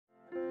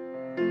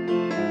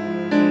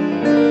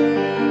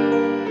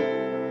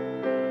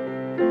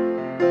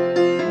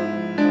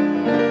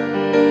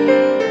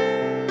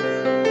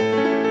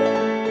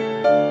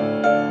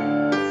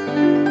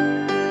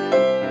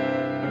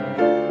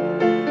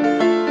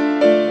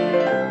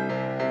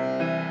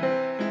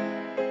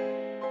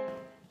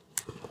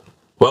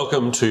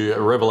Welcome to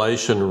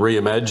Revelation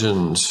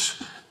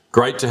Reimagined.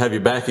 Great to have you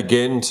back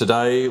again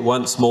today.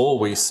 Once more,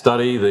 we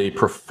study the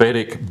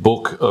prophetic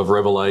book of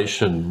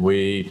Revelation.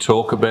 We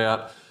talk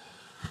about,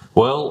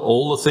 well,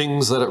 all the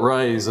things that it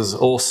raises,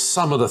 or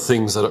some of the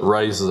things that it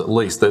raises at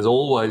least. There's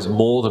always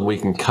more than we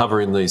can cover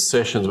in these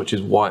sessions, which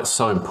is why it's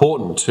so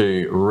important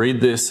to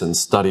read this and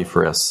study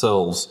for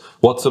ourselves.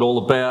 What's it all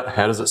about?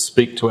 How does it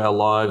speak to our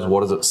lives?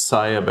 What does it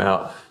say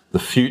about the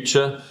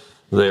future?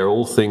 They're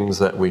all things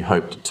that we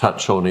hope to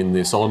touch on in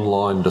this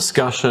online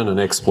discussion and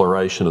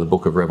exploration of the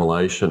book of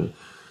Revelation.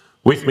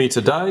 With me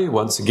today,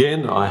 once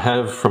again, I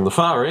have from the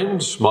far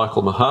end,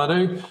 Michael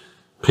Mahanu,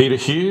 Peter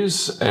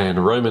Hughes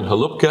and Roman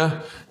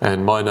Halupka,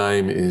 and my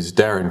name is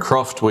Darren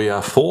Croft. We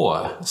are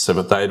four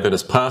Seventh-day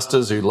Adventist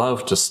pastors who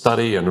love to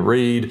study and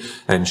read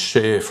and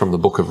share from the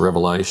book of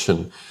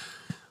Revelation.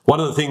 One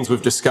of the things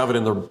we've discovered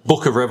in the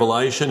book of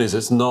Revelation is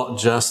it's not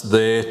just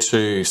there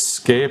to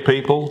scare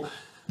people.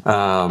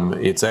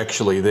 It's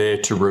actually there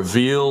to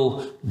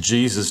reveal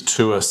Jesus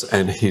to us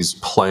and his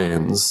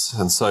plans.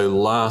 And so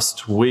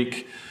last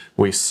week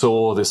we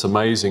saw this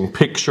amazing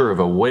picture of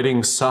a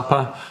wedding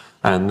supper,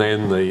 and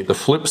then the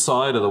flip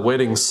side of the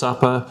wedding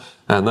supper,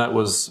 and that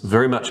was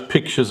very much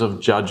pictures of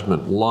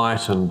judgment,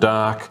 light and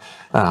dark,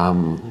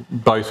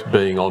 both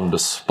being on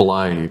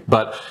display.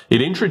 But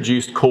it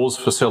introduced cause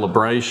for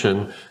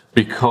celebration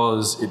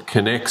because it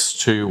connects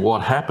to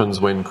what happens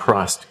when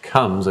Christ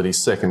comes at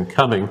his second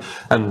coming.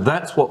 And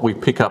that's what we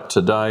pick up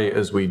today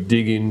as we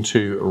dig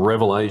into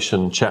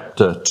Revelation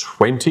chapter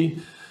 20.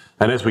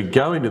 And as we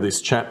go into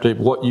this chapter,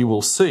 what you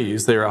will see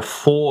is there are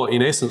four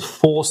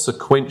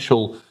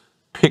sequential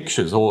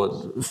pictures,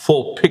 or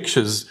four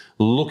pictures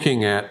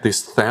looking at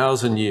this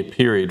 1,000-year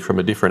period from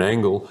a different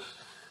angle.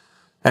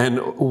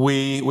 And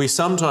we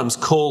sometimes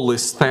call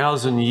this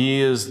 1,000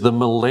 years the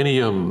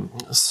millennium.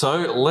 So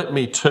let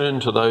me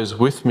turn to those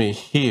with me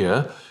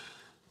here.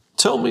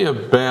 Tell me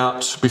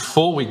about,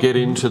 before we get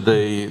into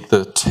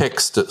the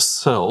text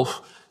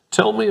itself,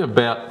 tell me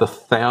about the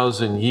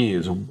 1,000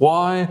 years.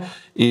 Why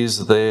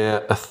is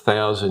there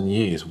 1,000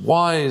 years?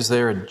 Why is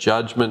there a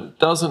judgment?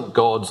 Doesn't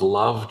God's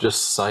love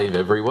just save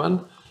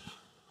everyone?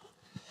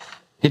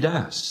 He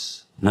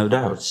does, no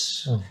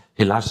doubts.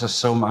 He loves us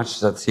so much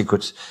that he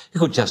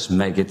could just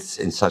make it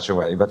in such a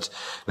way. But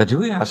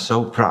we are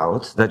so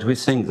proud that we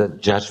think that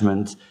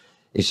judgment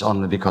is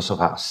only because of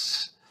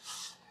us.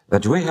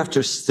 But we have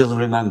to still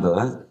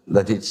remember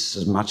that it's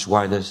a much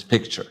wider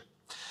picture.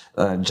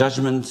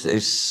 Judgment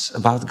is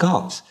about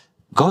God.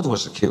 God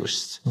was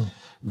accused.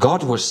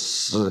 God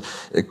was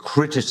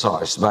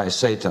criticized by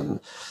Satan.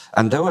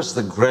 And there was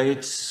the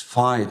great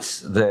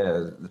fight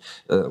there,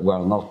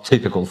 well, not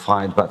typical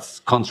fight,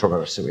 but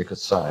controversy, we could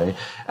say.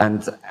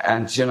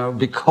 And you know,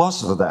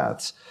 because of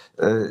that,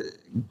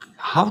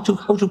 how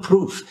to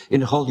prove in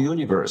the whole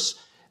universe,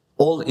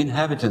 all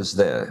inhabitants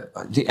there,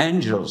 the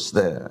angels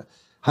there,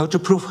 how to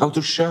prove, how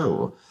to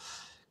show.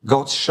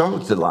 God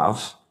showed the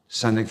love,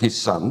 sending his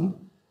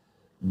son,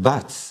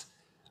 but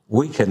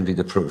we can be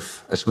the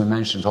proof, as we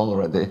mentioned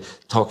already,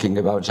 talking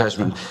about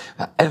judgment.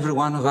 Every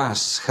one of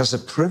us has a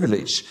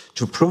privilege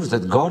to prove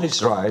that God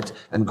is right,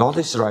 and God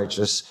is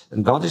righteous,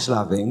 and God is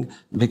loving,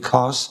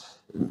 because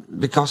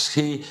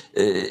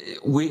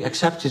we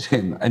accepted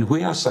him, and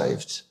we are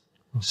saved.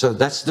 So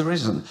that's the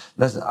reason.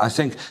 I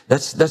think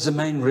that's the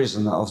main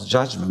reason of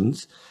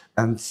judgment.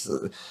 And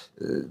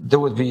there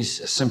would be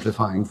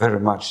simplifying very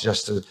much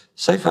just to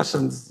save us,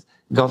 and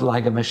God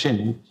like a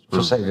machine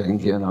for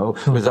saving, you know,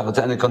 without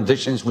any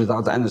conditions,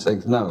 without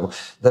anything. No,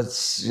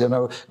 that's, you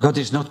know, God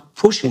is not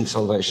pushing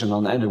salvation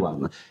on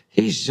anyone.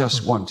 He's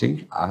just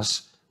wanting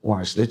us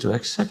wisely to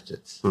accept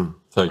it.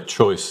 So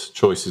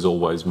choice is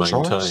always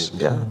maintained. Choice,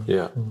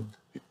 yeah.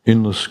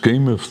 In the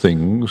scheme of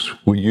things,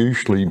 we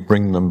usually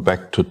bring them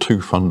back to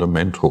two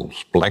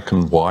fundamentals, black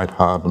and white,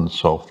 hard and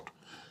soft.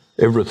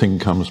 Everything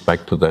comes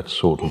back to that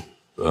sort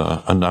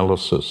of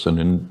analysis. And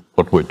in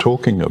what we're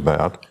talking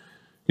about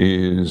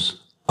is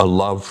a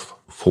love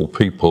for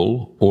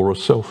people or a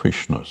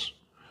selfishness.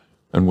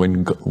 And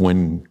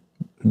when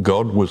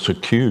God was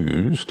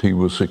accused, he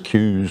was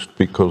accused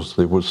because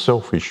there was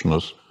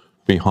selfishness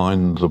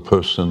behind the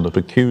person that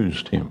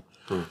accused him.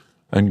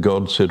 And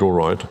God said, all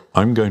right,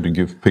 I'm going to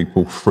give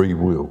people free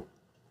will.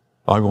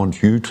 I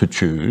want you to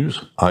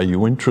choose. Are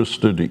you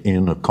interested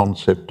in a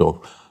concept of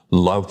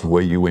love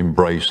where you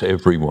embrace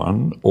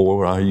everyone,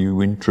 or are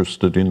you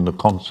interested in the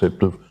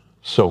concept of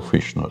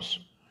selfishness?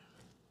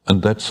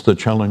 And that's the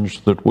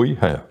challenge that we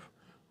have.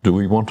 Do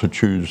we want to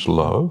choose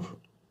love,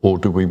 or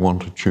do we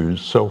want to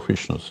choose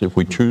selfishness? If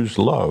we choose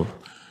love,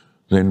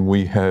 then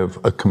we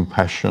have a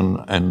compassion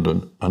and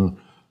an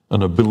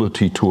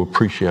ability to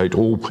appreciate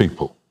all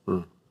people.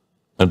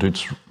 And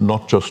it's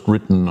not just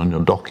written on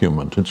a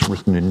document, it's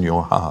written in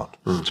your heart.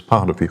 It's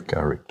part of your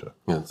character.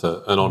 Yeah, it's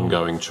an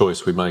ongoing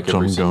choice we make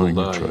every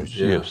single day. Choice,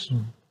 yeah. yes.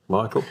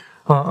 Michael?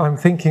 I'm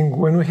thinking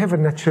when we have a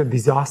natural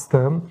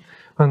disaster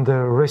and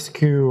the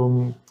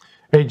rescue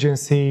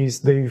agencies,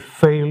 they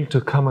fail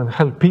to come and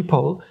help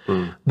people,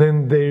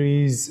 then there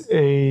is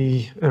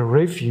a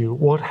review.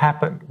 What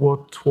happened?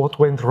 What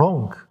went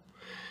wrong?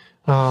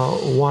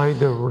 Why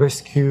the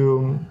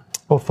rescue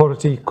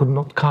authority could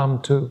not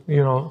come to,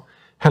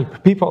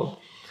 help people?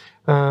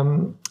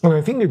 And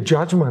I think a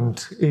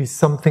judgment is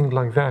something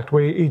like that,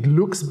 where it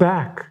looks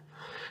back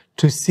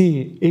to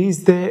see,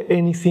 is there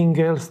anything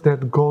else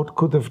that God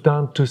could have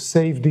done to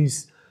save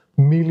these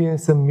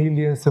millions and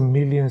millions and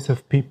millions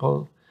of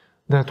people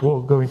that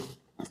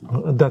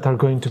are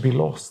going to be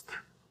lost?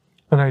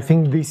 And I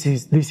think this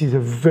is a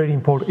very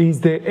important.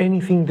 Is there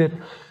anything that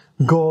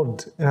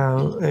God,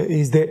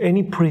 is there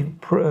any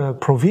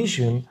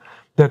provision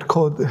that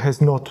God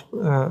has not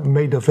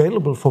made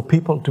available for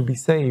people to be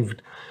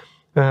saved?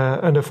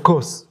 And of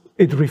course,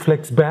 it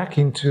reflects back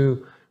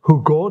into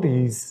who God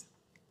is.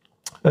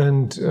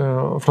 And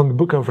from the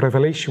book of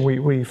Revelation,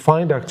 we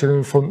find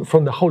actually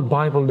from the whole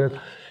Bible that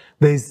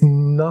there's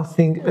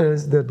nothing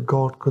else that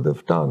God could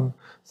have done.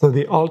 So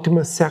the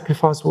ultimate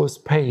sacrifice was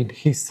paid.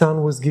 His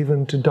Son was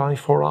given to die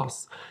for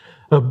us.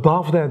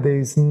 Above that, there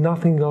is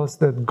nothing else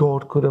that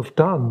God could have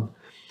done.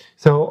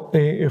 So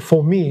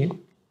for me,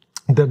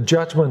 the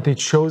judgment, it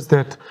shows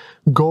that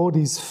God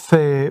is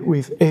fair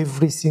with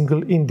every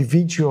single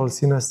individual,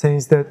 in a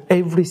sense that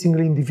every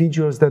single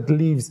individual that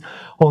lives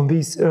on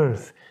this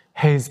earth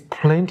has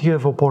plenty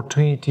of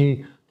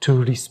opportunity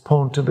to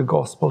respond to the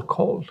gospel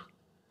call.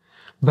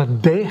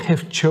 But they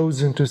have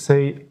chosen to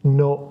say,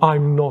 no,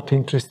 I'm not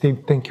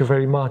interested, thank you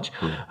very much.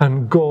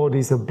 And God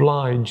is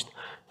obliged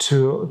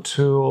to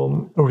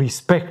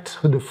respect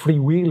the free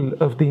will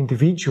of the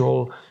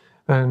individual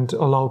and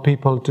allow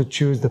people to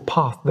choose the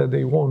path that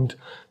they want.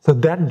 So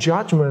that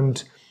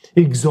judgment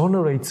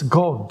exonerates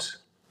God.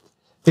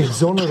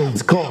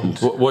 Exonerates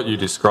God. What you're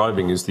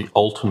describing is the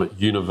ultimate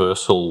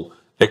universal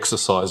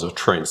exercise of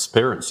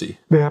transparency.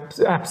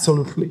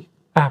 Absolutely.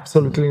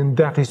 Absolutely. And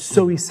that is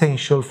so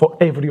essential for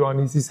everyone.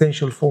 It's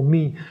essential for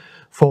me,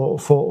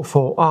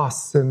 for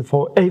us, and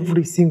for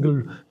every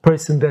single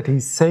person that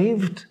is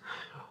saved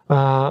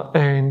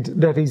and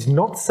that is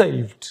not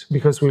saved,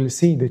 because we'll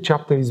see the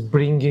chapter is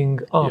bringing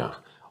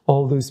up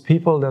all those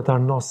people that are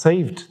not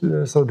saved,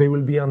 so they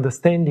will be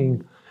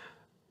understanding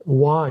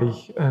why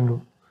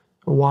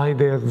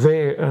they're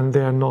there and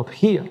they're not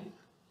here.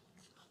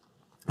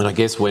 And I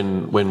guess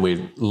when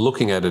we're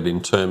looking at it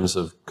in terms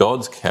of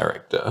God's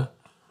character,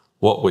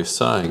 what we're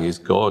saying is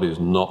God is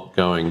not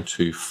going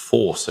to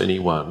force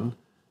anyone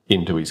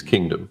into his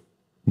kingdom.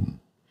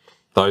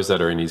 Those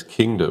that are in his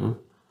kingdom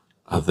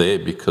are there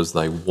because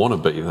they want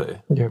to be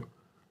there. Yeah.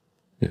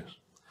 Yes.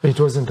 It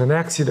wasn't an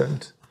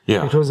accident.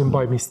 Yeah. It wasn't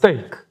by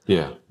mistake.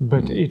 Yeah.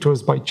 But it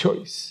was by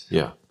choice.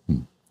 Yeah.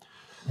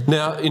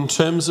 Now, in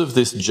terms of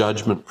this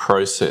judgment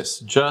process,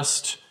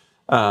 just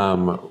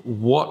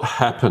what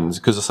happens,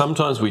 because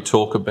sometimes we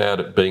talk about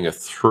it being a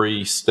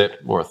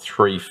 3-step or a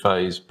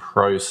 3-phase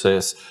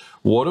process.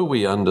 What do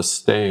we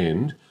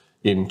understand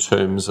in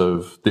terms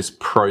of this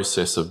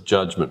process of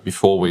judgment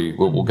before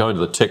we'll go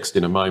into the text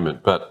in a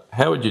moment, but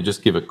how would you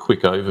just give a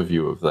quick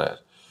overview of that?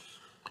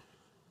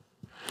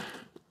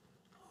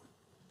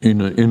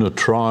 In a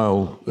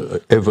trial,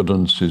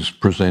 evidence is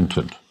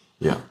presented.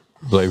 Yeah.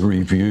 They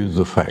review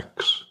the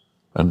facts.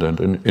 And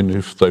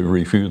if they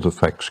review the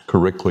facts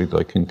correctly,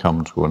 they can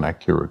come to an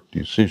accurate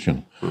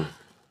decision.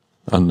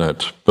 And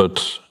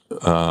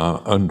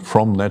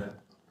from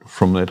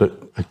that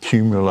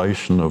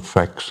accumulation of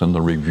facts and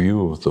the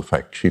review of the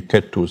facts, you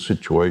get to a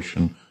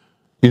situation: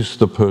 is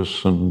the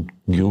person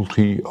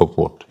guilty of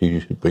what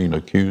he's been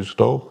accused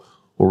of,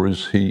 or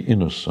is he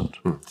innocent?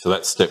 So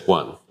that's step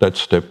one.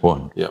 That's step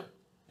one. Yeah.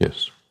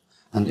 Yes.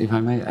 And if I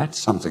may add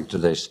something to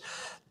this,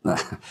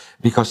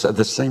 because at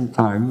the same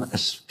time,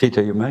 as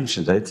Peter, you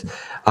mentioned it,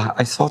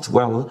 I thought,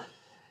 well,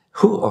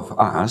 who of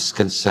us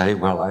can say,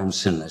 well, I'm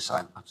sinless,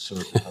 I'm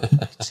absolutely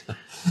perfect?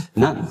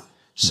 None.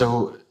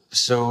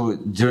 So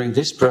during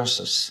this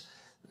process,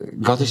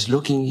 God is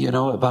looking,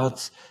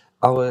 about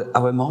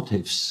our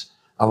motives,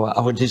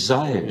 our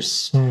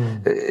desires.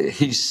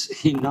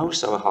 He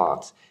knows our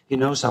heart. He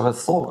knows our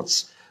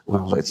thoughts.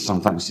 Well,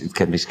 sometimes it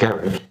can be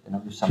scary,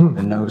 if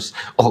somebody knows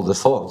all the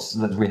thoughts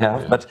that we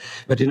have. But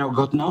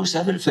God knows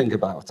everything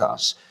about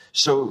us.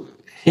 So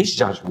his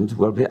judgment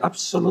will be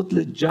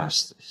absolutely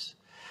justice.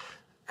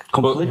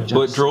 Complete justice.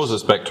 Well, it draws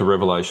us back to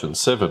Revelation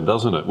 7,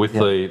 doesn't it? With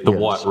the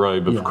white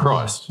robe of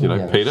Christ.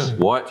 Peter,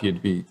 white,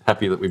 you'd be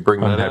happy that we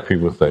bring that out. I'm happy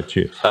with that,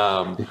 yes.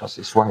 Because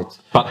it's white.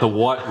 But the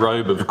white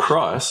robe of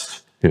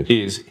Christ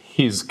is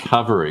his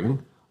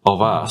covering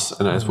of us.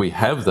 And as we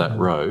have that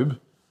robe,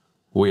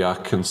 we are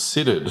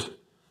considered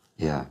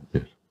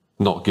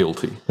not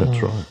guilty.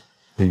 That's right.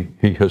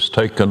 He has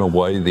taken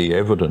away the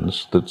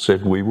evidence that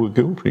said we were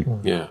guilty.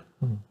 Yeah.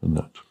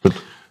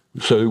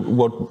 So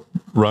what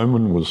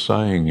Roman was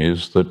saying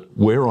is that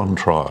we're on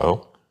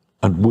trial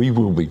and we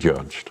will be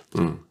judged.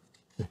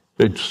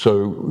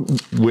 So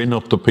we're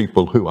not the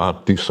people who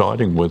are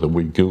deciding whether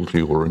we're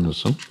guilty or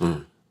innocent.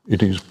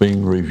 It is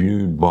being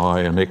reviewed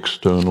by an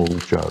external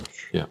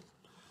judge. Yeah.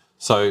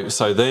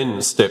 So then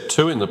step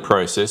 2 in the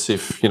process,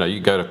 if you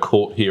go to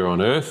court here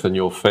on earth and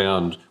you're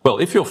found, well,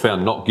 if you're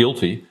found not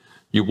guilty,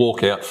 you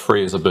walk out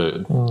free as a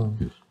bird.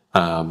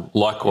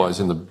 Likewise,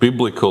 in the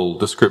biblical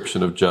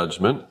description of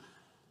judgment,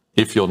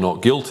 if you're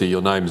not guilty,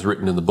 your name's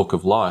written in the book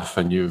of life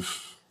and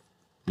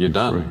you're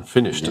done,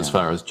 finished as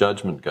far as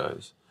judgment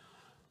goes.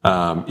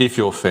 If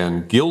you're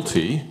found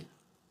guilty,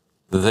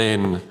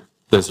 then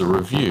there's a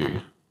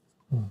review.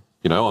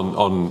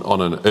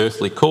 On an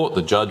earthly court,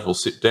 the judge will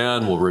sit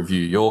down, will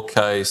review your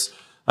case,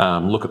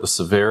 look at the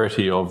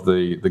severity of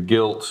the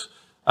guilt,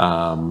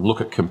 look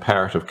at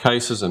comparative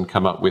cases and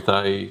come up with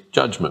a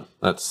judgment.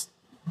 That's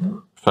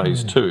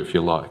phase 2, if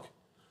you like.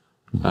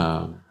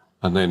 And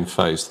then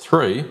phase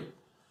 3,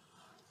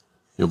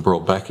 you're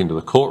brought back into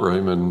the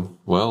courtroom and,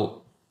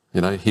 well,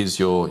 here's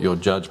your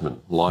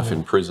judgment, life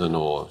in prison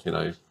or,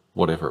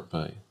 whatever it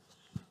be.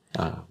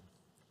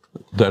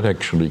 That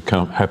actually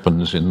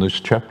happens in this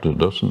chapter,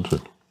 doesn't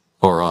it?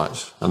 All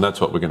right, and that's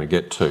what we're going to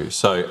get to.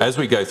 So as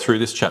we go through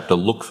this chapter,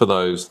 look for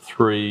those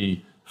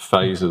 3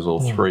 phases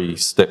or 3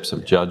 steps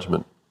of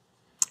judgment.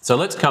 So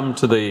let's come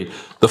to the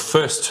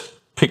first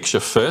picture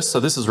first.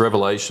 So this is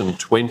Revelation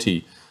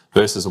 20,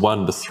 verses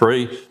 1 to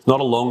 3. Not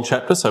a long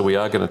chapter, so we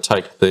are going to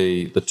take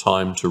the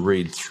time to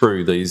read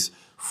through these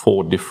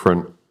 4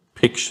 different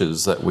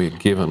pictures that we're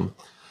given.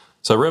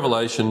 So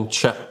Revelation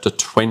chapter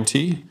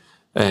 20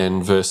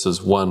 and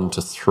verses 1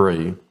 to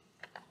 3.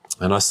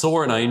 And I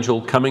saw an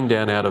angel coming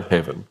down out of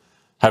heaven,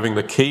 having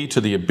the key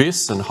to the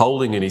abyss and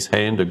holding in his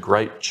hand a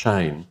great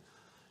chain.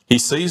 He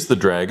seized the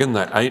dragon,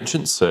 that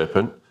ancient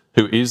serpent,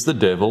 who is the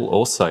devil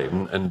or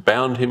Satan, and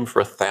bound him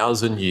for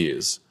 1,000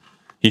 years.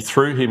 He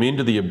threw him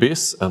into the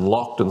abyss and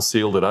locked and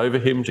sealed it over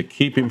him to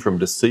keep him from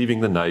deceiving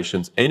the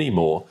nations any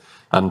more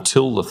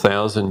until the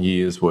 1,000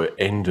 years were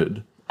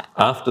ended.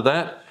 After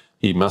that,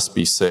 he must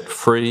be set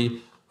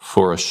free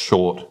for a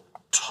short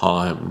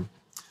time.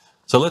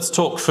 So let's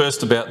talk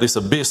first about this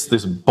abyss,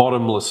 this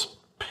bottomless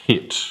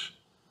pit.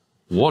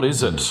 What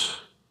is it?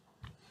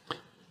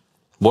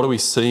 What are we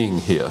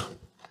seeing here?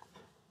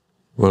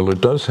 Well, it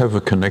does have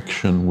a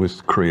connection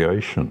with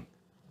creation.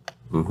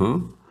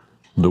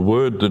 The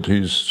word that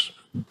is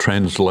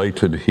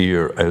translated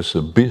here as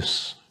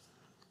abyss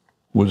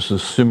was a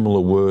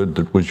similar word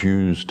that was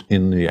used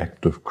in the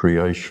act of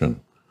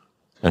creation.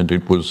 And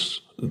it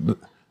was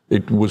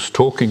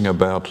talking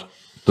about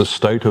the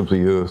state of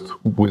the earth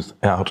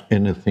without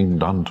anything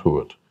done to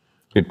it.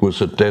 It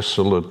was a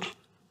desolate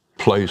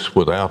place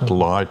without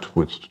light,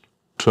 with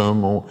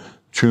tumult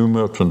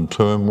and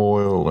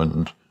turmoil,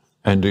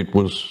 and it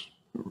was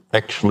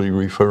actually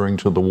referring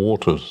to the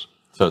waters.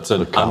 So it's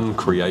an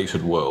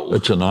uncreated world.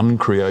 It's an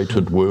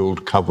uncreated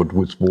world covered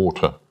with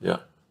water. Yeah.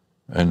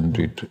 And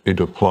it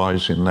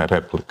applies in that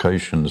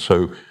application.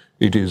 So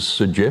it is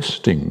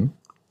suggesting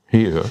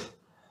here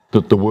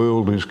that the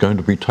world is going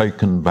to be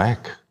taken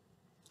back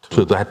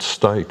to that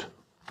state.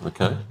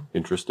 Okay,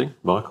 interesting.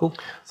 Michael?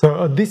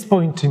 So at this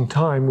point in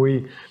time,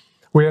 we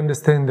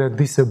understand that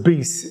this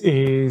abyss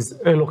is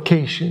a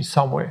location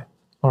somewhere,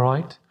 all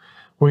right?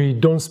 We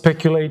don't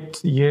speculate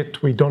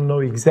yet, we don't know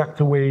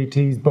exactly where it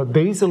is, but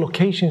there is a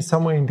location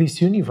somewhere in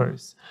this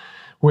universe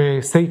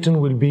where Satan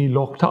will be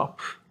locked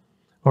up,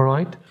 all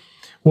right?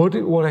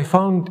 What I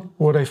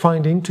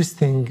find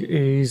interesting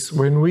is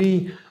when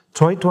we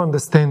try to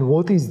understand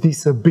what is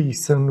this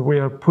abyss, and we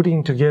are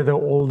putting together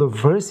all the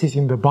verses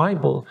in the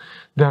Bible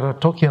that are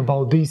talking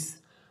about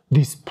this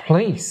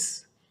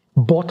place,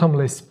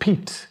 bottomless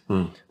pit,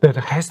 that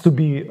has to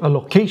be a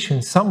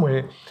location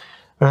somewhere.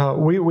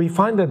 We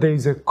find that there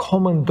is a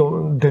common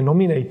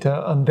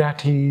denominator, and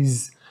that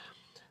is,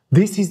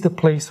 this is the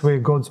place where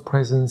God's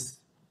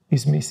presence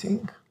is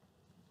missing.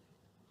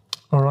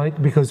 All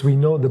right? Because we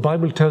know the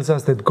Bible tells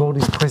us that God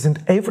is present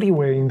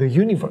everywhere in the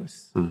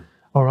universe.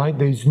 All right?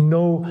 There is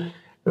no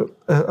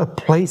a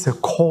place, a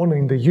corner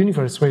in the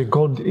universe where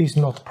God is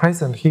not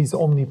present. He's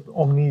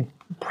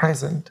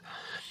omnipresent.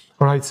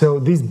 All right? So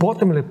this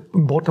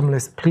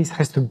bottomless place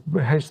has to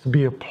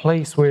be a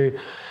place where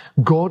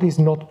God is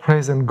not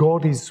present.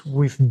 God is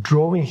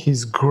withdrawing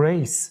His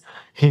grace,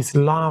 His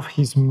love,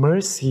 His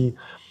mercy,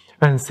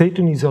 and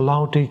Satan is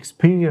allowed to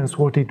experience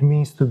what it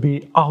means to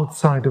be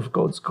outside of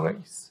God's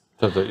grace.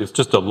 So it's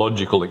just a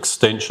logical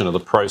extension of the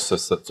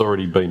process that's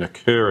already been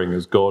occurring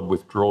as God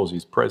withdraws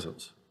His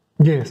presence.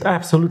 Yes,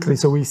 absolutely.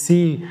 So we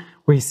see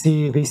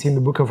this in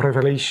the book of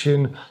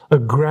Revelation, a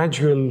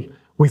gradual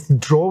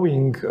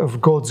withdrawing of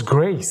God's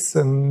grace,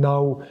 and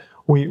now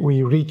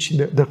we reach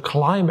the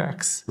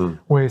climax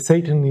where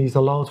Satan is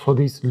allowed for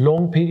this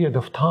long period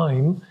of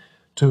time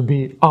to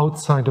be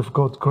outside of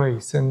God's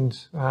grace. And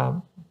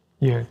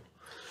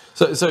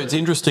So it's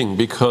interesting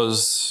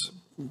because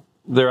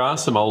there are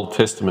some Old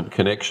Testament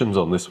connections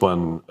on this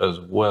one as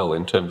well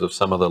in terms of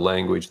some of the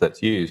language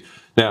that's used.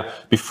 Now,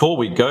 before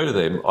we go to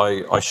them,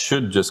 I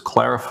should just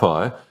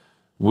clarify,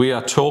 we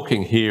are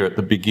talking here at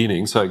the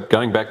beginning, so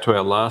going back to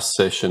our last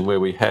session where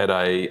we had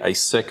a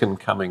second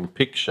coming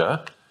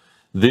picture,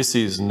 this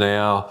is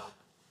now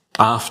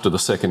after the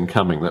second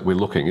coming that we're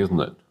looking, isn't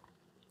it?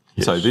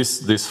 So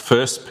this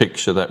first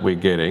picture that we're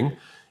getting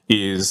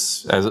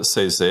is, as it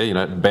says there,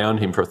 it bound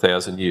him for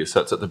 1,000 years.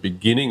 So it's at the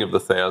beginning of the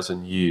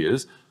 1,000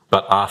 years,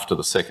 but after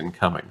the second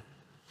coming.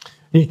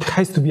 It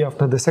has to be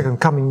after the second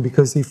coming,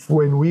 because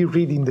when we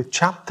read in the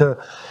chapter,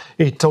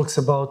 it talks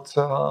about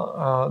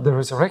the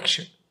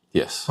resurrection.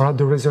 Yes. Right,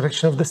 the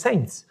resurrection of the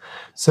saints.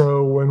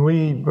 So when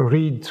we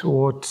read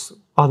what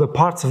other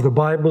parts of the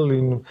Bible,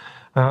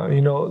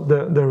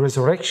 the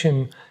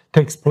resurrection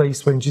takes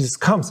place when Jesus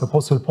comes.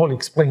 Apostle Paul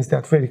explains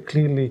that very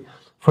clearly.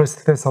 1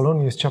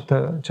 Thessalonians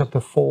chapter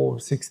 4,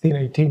 16,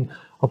 18.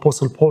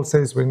 Apostle Paul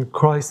says when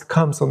Christ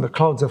comes on the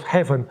clouds of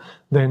heaven,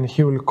 then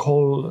he will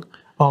call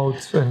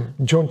out, and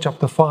John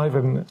chapter 5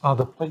 and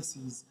other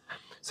places.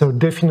 So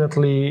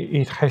definitely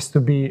it has to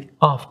be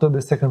after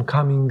the second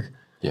coming,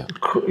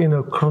 in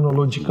a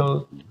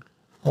chronological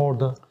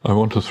order. I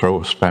want to throw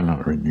a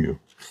spanner in you.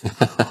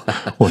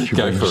 What you've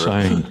been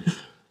saying.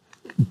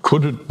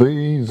 Could it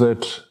be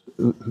that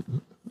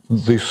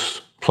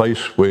this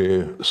place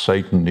where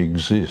Satan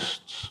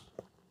exists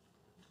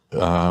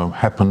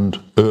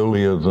happened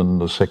earlier than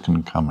the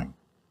second coming?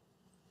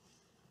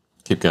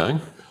 Keep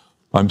going.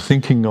 I'm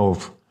thinking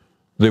of,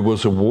 there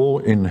was a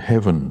war in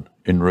heaven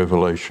in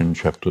Revelation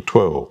chapter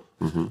 12.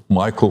 Mm-hmm.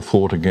 Michael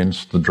fought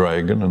against the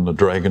dragon, and the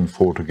dragon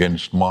fought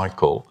against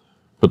Michael,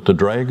 but the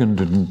dragon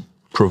didn't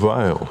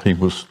prevail. He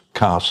was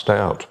cast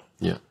out.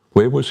 Yeah.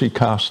 Where was he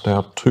cast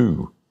out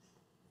to?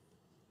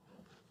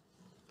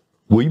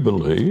 We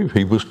believe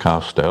he was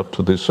cast out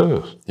to this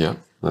earth. Yeah,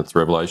 that's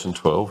Revelation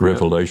 12.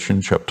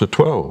 Revelation chapter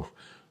 12.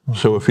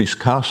 So if he's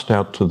cast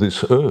out to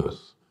this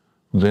earth,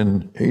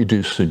 then it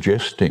is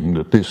suggesting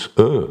that this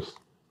earth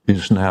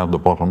is now the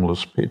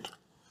bottomless pit.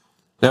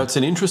 Now, it's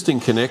an interesting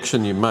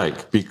connection you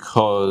make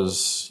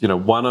because,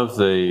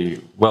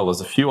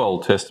 there's a few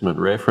Old Testament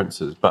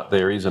references, but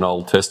there is an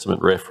Old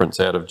Testament reference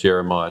out of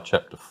Jeremiah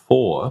chapter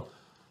 4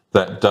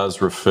 that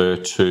does refer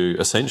to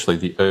essentially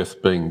the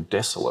earth being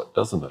desolate,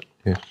 doesn't it?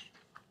 Yes.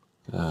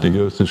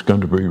 The earth is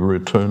going to be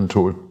returned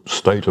to a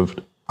state of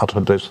utter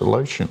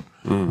desolation,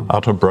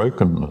 utter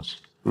brokenness,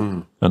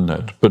 and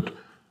that. But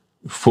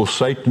for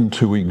Satan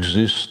to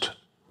exist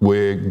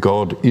where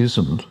God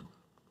isn't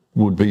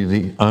would be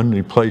the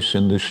only place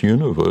in this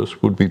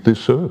universe would be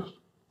this earth,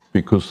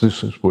 because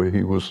this is where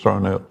he was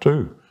thrown out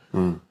to.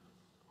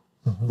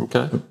 Mm-hmm.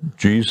 Okay.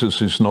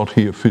 Jesus is not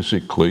here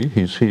physically,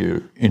 he's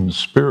here in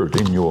spirit,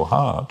 in your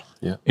heart,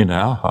 in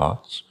our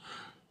hearts,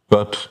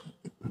 but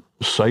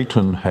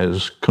Satan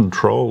has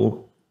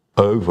control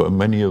over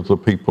many of the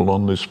people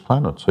on this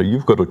planet. So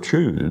you've got to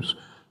choose,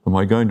 am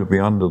I going to be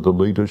under the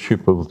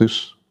leadership of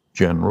this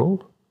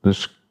general,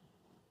 this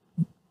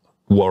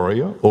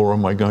warrior, or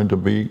am I going to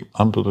be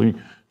under the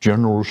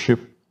generalship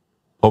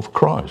of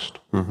Christ,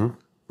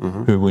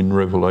 who in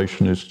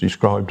Revelation is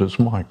described as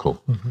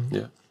Michael? Mm-hmm.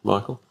 Yeah,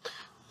 Michael?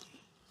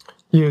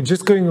 Yeah,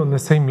 just going on the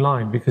same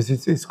line, because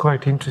it's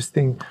quite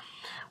interesting.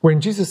 When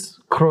Jesus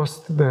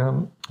crossed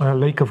the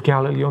Lake of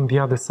Galilee on the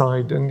other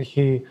side, and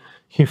he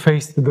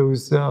faced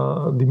those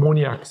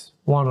demoniacs,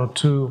 one or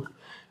two,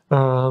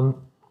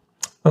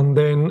 and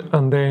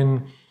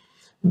then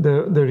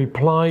the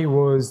reply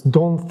was,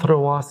 "Don't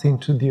throw us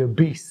into the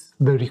abyss."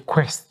 The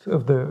request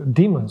of the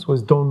demons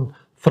was, "Don't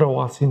throw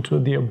us into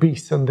the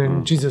abyss." And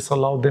then Jesus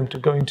allowed them to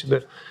go into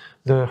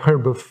the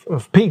herd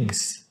of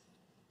pigs.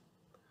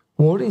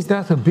 What is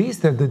that abyss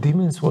that the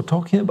demons were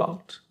talking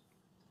about?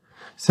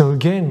 So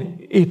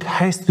again, it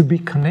has to be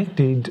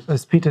connected,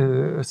 as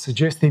Peter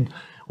suggested,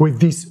 with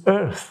this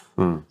earth.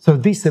 So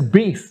this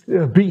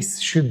abyss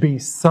should be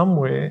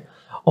somewhere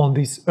on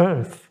this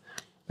earth.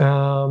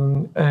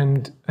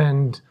 And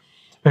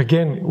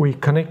again, we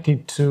connect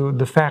it to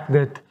the fact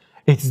that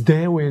it's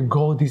there where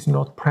God is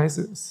not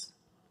present.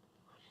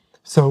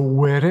 So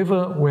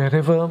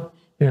wherever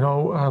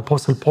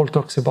Apostle Paul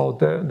talks about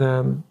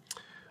the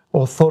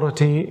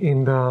authority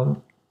in the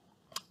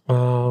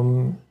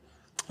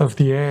of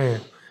the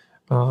air.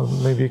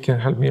 Maybe you can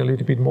help me a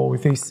little bit more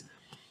with this.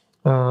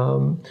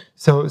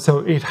 So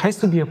it has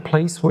to be a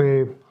place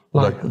where,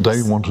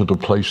 they wanted a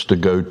place to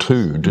go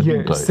to,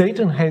 didn't they?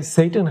 Satan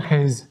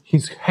has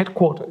his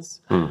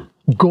headquarters.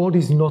 God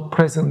is not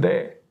present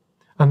there,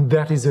 and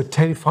that is a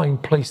terrifying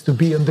place to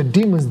be. And the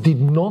demons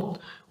did not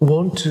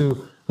want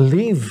to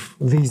leave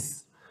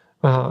these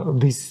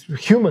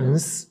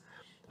humans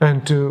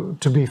and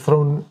to be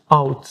thrown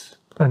out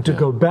and to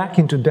go back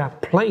into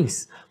that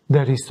place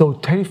that is so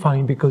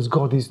terrifying because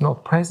God is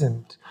not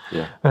present.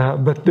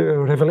 But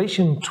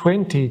Revelation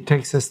 20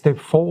 takes a step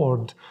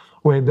forward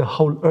where the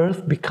whole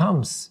earth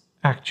becomes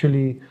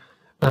actually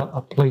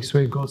a place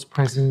where God's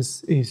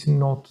presence is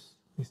not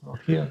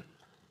here.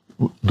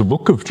 The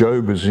book of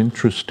Job is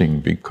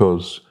interesting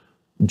because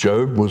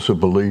Job was a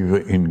believer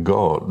in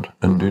God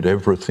and did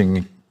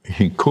everything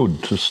he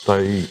could to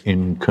stay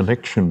in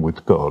connection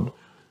with God,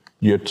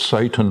 yet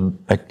Satan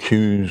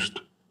accused,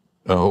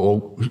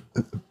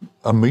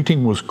 a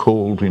meeting was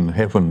called in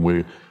heaven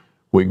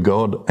where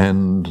God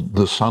and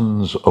the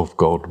sons of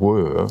God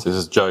were. So this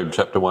is Job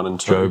chapter 1 and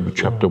 2. Job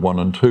chapter 1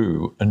 and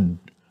 2.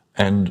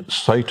 And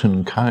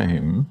Satan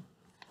came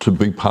to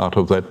be part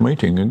of that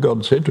meeting. And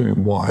God said to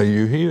him, "Why are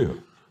you here?"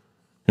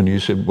 And he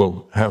said,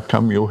 "Well, how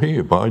come you're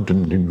here? But I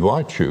didn't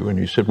invite you." And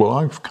he said, "Well,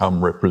 I've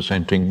come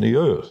representing the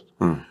earth."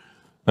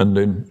 And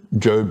then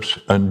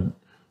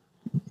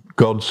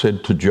God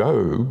said to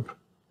Job,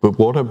 "But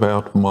what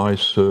about my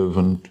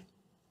servant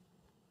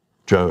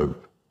Job?"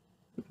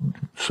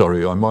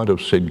 Sorry, I might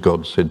have said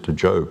God said to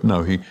Job.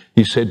 No,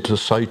 he said to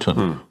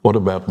Satan, "What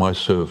about my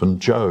servant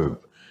Job?"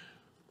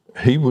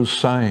 He was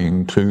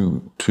saying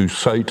to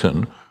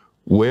Satan,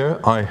 where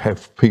I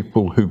have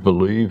people who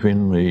believe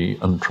in me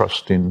and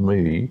trust in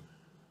me,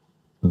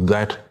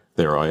 that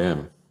There I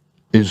am.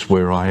 is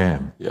where I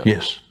am. Yeah.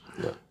 Yes.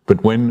 Yeah. But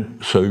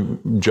so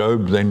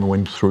Job then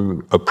went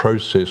through a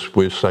process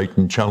where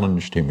Satan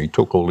challenged him. He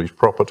took all his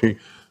property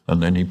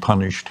and then he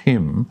punished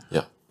him,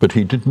 Yeah. but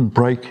he didn't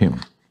break him.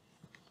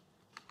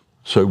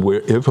 So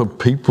wherever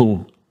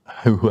people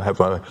who have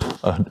a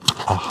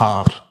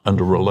heart and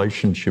a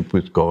relationship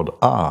with God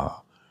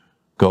are,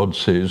 God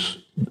says,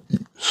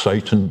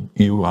 "Satan,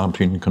 you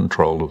aren't in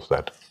control of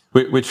that."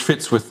 Which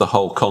fits with the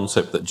whole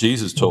concept that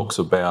Jesus talks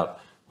about,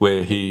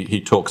 where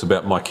he talks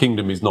about, my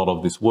kingdom is not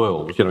of this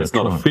world. You know, it's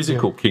That's not a right.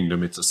 physical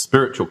kingdom, it's a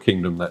spiritual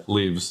kingdom that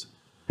lives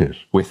Yes.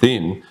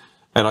 within.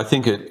 And I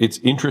think it's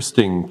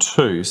interesting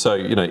too. So,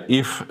 you know,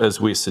 if,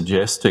 as we're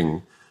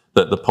suggesting,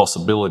 that the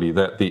possibility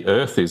that the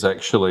earth is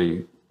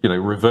actually, you know,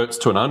 reverts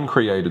to an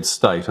uncreated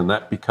state and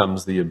that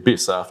becomes the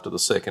abyss after the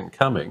second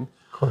coming,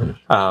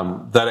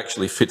 that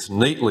actually fits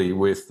neatly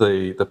with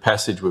the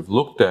passage we've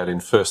looked at in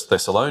 1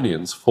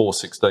 Thessalonians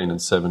 4:16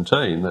 and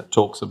 17 that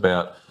talks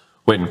about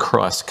when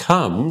Christ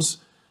comes,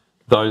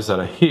 those that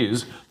are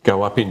his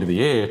go up into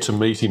the air to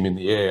meet him in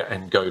the air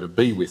and go to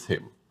be with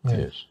him.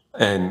 Yes.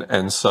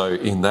 And so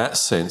in that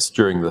sense,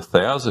 during the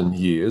 1,000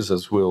 years,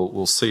 as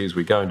we'll see as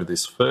we go into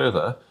this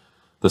further,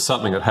 there's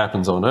something that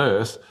happens on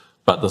earth,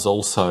 but there's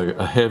also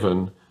a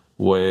heaven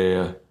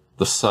where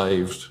the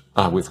saved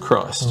are with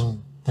Christ.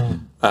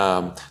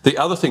 The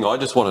other thing I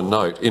just want to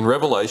note, in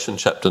Revelation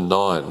chapter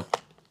 9,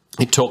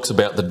 it talks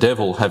about the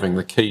devil having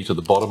the key to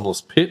the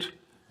bottomless pit.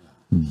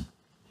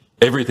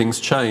 Everything's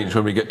changed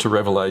when we get to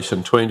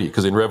Revelation 20,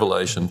 because in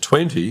Revelation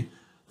 20,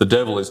 the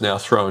devil is now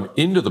thrown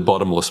into the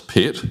bottomless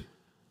pit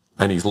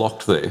and he's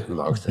locked there.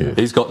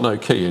 He's got no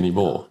key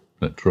anymore.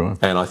 That's right.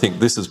 And I think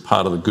this is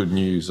part of the good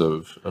news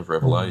of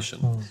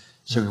Revelation.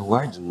 So you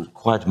widen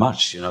quite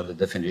much, you know, the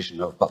definition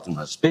of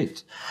bottomless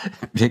pit,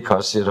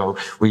 because, you know,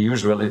 we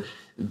usually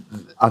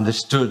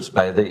understood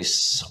by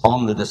this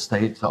only the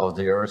state of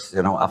the earth,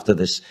 you know, after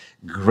this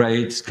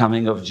great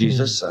coming of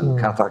Jesus and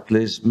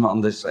cataclysm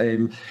on this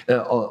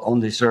on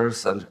this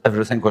earth and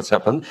everything what's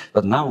happened.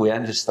 But now we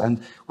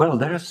understand, well,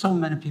 there are so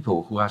many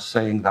people who are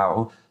saying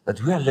now that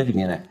we are living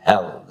in a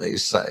hell, they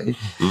say,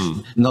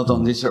 not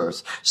on this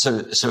earth.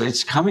 So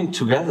it's coming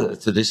together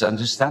to this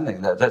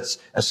understanding that that's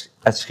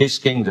as his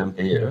kingdom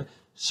here.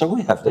 So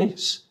we have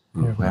this.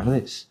 We have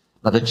this.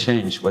 But the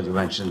change, what you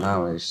mentioned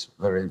now, is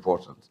very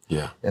important.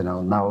 Yeah. You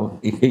know, now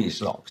he is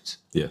locked.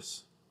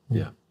 Yes.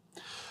 Yeah.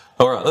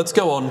 All right, let's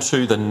go on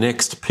to the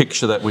next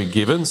picture that we're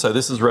given. So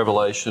this is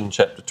Revelation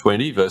chapter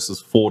 20, verses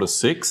 4 to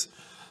 6.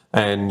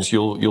 And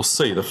you'll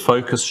see the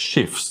focus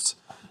shifts.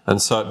 And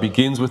so it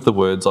begins with the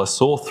words, "I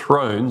saw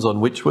thrones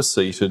on which were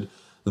seated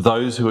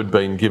those who had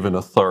been given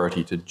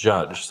authority to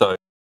judge." So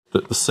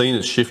the scene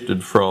has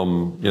shifted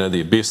from, you know,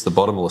 the abyss, the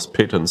bottomless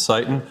pit and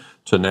Satan,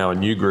 to now a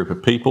new group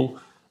of people,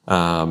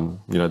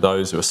 you know,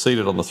 those who are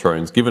seated on the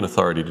thrones, given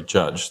authority to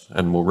judge.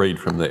 And we'll read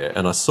from there.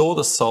 "And I saw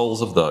the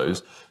souls of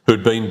those who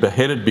had been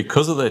beheaded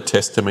because of their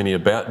testimony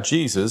about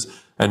Jesus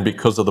and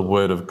because of the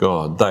word of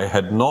God. They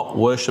had not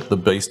worshipped the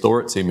beast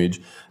or its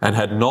image and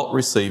had not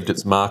received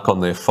its mark on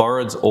their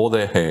foreheads or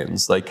their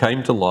hands. They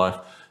came to life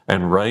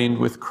and reigned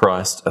with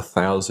Christ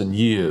 1,000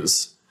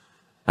 years.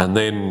 And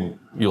then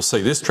you'll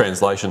see this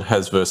translation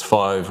has verse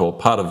 5 or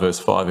part of verse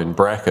 5 in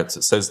brackets.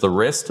 It says, "The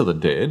rest of the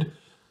dead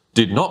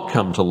did not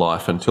come to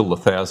life until the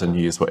 1,000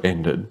 years were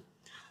ended.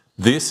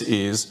 This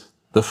is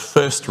the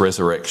first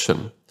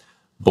resurrection.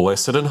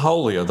 Blessed and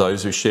holy are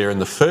those who share in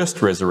the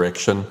first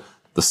resurrection.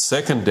 The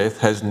second death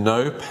has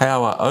no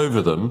power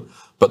over them,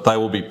 but they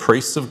will be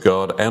priests of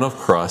God and of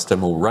Christ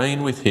and will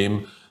reign with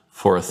him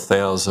for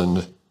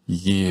 1,000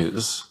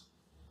 years."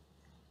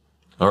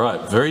 All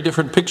right, very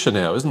different picture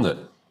now, isn't it?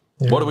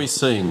 Yeah. What are we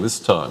seeing this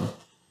time?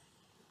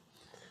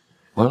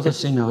 Well,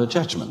 that's in our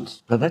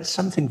judgment. But that's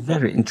something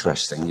very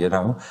interesting, you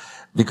know,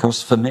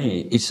 because for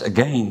me, it's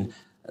again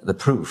the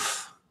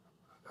proof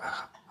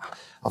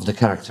of the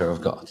character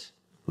of God.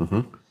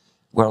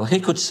 Well, he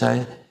could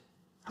say,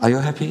 "Are you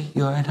happy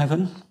you are in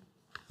heaven?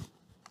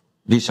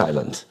 Be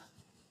silent.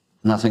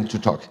 Nothing to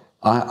talk.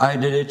 I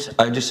did it,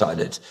 I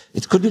decided."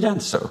 It could be done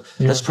so.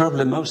 Yeah. That's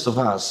probably most of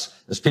us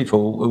as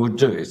people would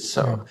do it.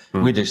 So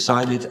we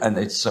decided and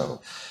it's so.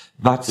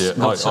 But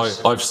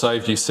I've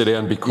saved you, sit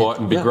down, be quiet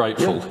and be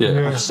grateful.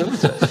 Yeah.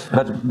 Absolutely.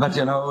 But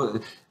you know,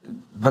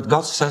 but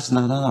God says,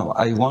 no,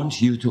 I want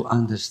you to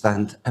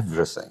understand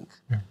everything.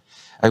 Yeah.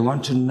 I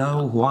want to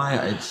know why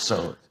it's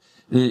so.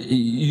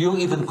 You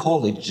even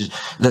call it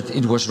that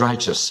it was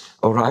righteous,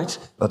 all right?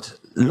 But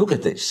look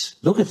at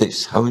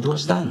this, how it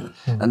was done.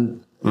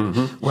 And,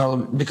 well,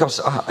 because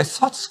I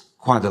thought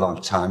quite a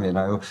long time,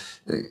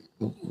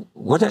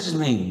 what does it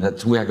mean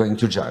that we are going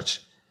to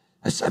judge?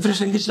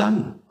 Everything is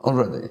done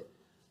already.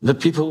 The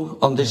people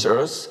on this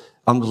earth,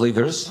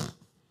 unbelievers,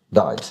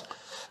 died,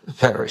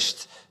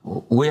 perished.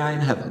 We are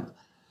in heaven.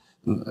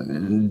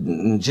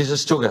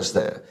 Jesus took us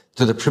there,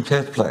 to the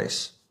prepared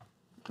place.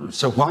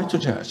 So why to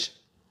judge?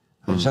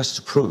 Just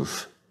to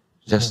prove,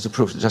 just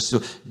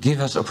to give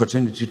us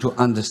opportunity to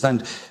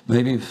understand,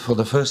 maybe for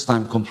the first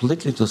time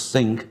completely to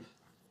think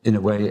in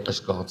a way as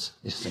God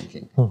is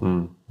thinking.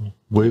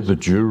 We're the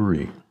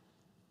jury.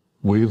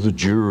 We're the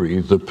jury,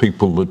 the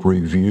people that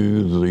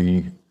review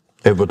the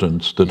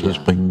evidence that has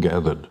been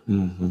gathered,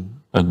 and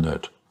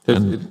that.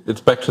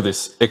 It's back to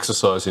this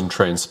exercise in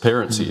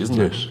transparency, isn't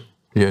it? Yes,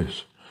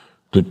 yes.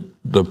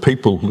 The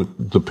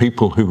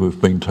people who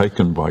have been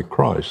taken by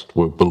Christ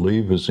were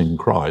believers in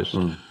Christ,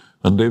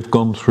 and they've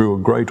gone through a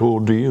great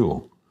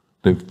ordeal.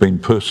 They've been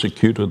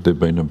persecuted, they've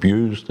been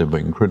abused, they've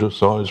been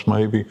criticised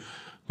maybe.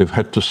 They've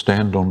had to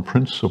stand on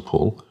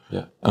principle,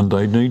 and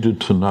they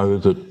needed to know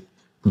that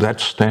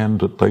that stand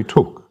that they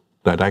took,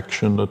 that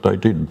action that they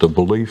did, the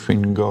belief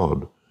in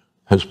God,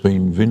 has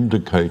been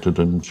vindicated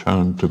and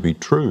shown to be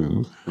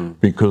true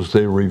because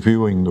they're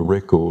reviewing the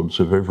records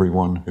of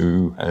everyone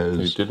who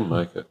didn't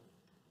make it,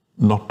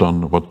 not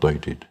done what they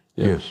did.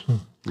 Yes.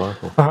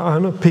 Michael. I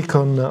want to pick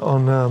on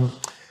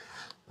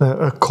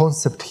a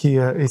concept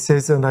here. It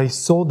says, and I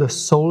saw the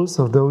souls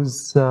of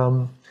those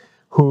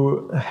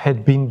who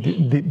had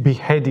been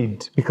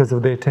beheaded because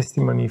of their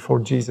testimony for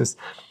Jesus.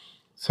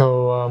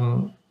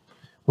 So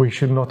we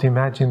should not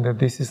imagine that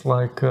this is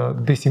like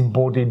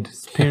disembodied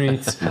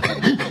spirits.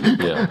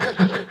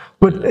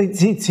 But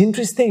it's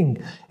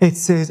interesting. It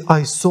says,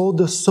 I saw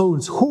the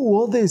souls.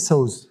 Who are these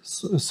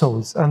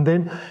souls? And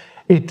then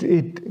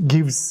it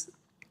gives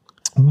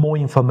more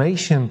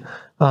information.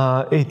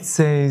 It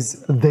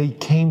says they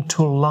came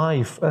to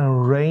life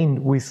and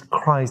reigned with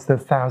Christ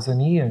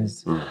 1,000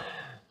 years.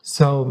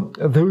 So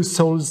those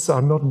souls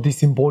are not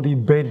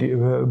disembodied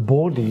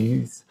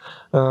bodies,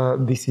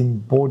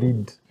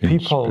 disembodied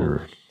people.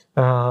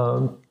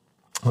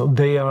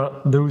 They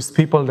are those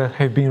people that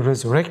have been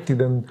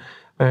resurrected.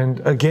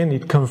 And again,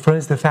 it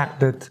confirms the fact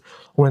that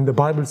when the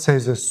Bible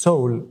says a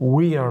soul,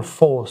 we are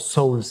 4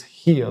 souls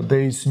here.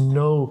 There is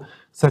no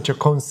such a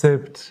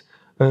concept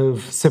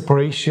of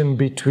separation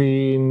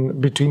between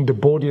the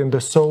body and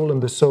the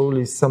soul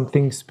is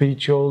something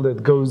spiritual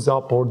that goes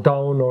up or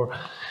down, or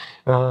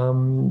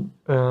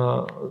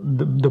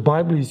the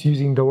Bible is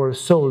using the word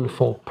soul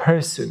for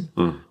person.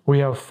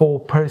 We are 4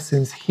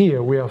 persons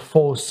here, we are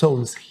 4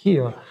 souls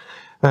here,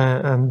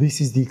 and this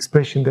is the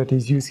expression that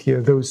is used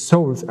here. Those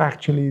souls,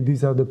 actually,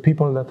 these are the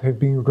people that have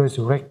been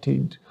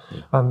resurrected,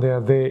 and they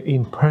are there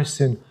in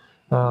person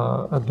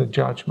at the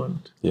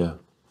judgment.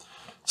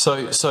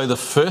 So the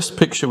first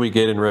picture we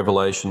get in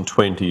Revelation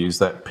 20 is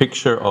that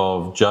picture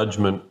of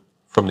judgment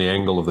from the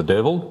angle of the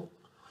devil.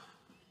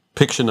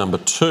 Picture number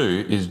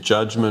 2 is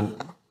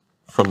judgment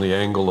from the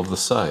angle of the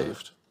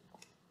saved.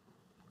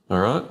 All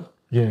right?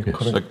 Yeah,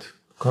 correct.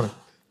 Correct.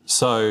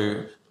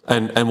 So,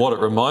 and what it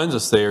reminds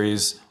us there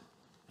is,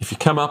 if you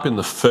come up in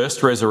the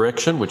first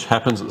resurrection, which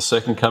happens at the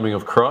second coming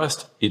of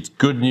Christ, it's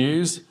good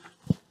news.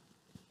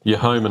 You're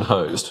home and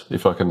hosed,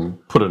 if I can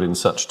put it in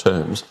such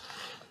terms.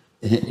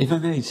 If I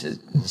may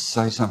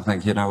say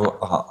something,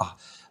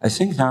 I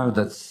think now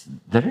that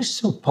there is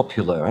so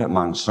popular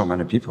among so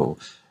many people,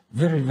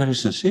 very, very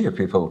sincere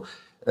people,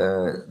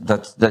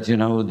 that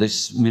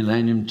this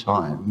millennium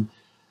time,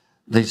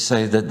 they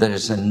say that there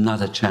is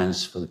another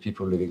chance for the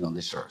people living on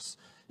this earth.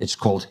 It's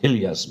called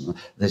Heliasm,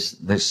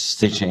 this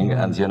teaching,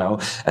 and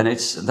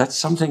that's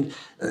something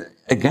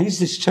against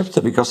this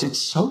chapter, because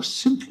it's so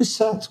simply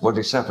said what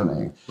is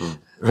happening.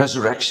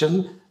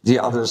 Resurrection, the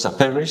others are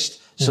perished,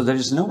 so there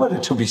is nobody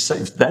to be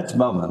saved that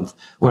moment.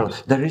 Well,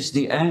 there is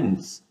the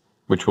end,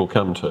 which we'll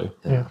come to.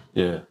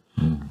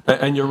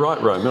 And you're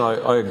right, Roman,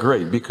 I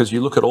agree, because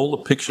you look at all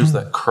the pictures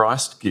that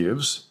Christ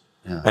gives,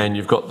 and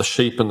you've got the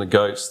sheep and the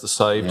goats, the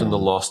saved and the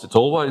lost. It's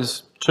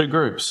always 2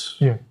 groups.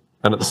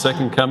 And at the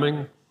second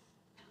coming,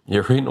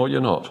 you're in or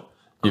you're not.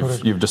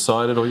 You've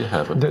decided or you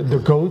haven't. The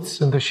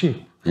goats and the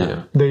sheep.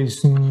 There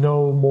is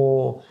no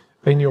more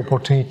any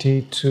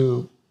opportunity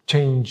to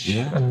change.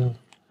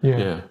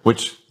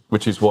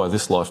 Which is why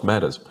this life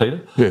matters,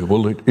 Peter.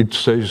 Well, it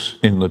says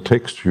in the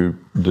text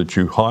that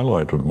you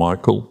highlighted,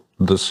 Michael,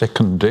 the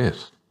second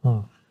death.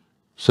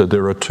 So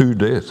there are 2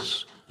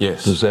 deaths.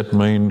 Yes. Does that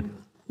mean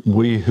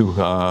we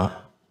who are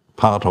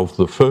part of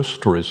the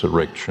first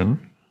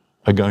resurrection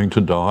are going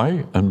to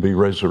die and be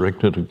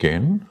resurrected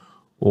again?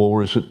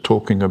 Or is it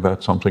talking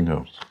about something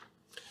else?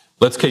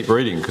 Let's keep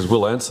reading, because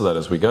we'll answer that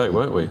as we go,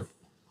 won't we?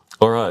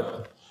 All right.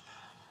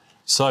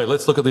 So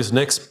let's look at this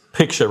next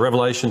picture,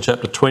 Revelation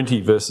chapter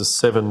 20, verses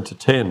 7 to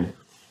 10.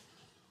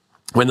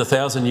 When the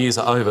 1,000 years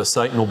are over,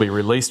 Satan will be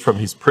released from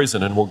his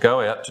prison and will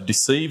go out to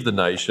deceive the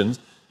nations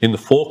in the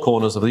 4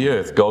 corners of the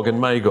earth, Gog and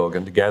Magog,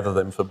 and to gather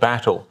them for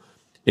battle.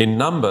 In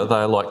number, they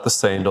are like the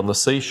sand on the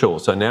seashore.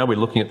 So now we're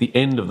looking at the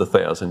end of the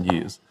 1,000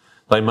 years.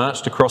 They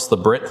marched across the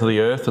breadth of the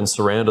earth and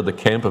surrounded the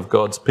camp of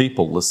God's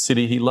people, the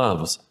city he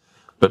loves.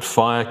 But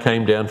fire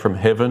came down from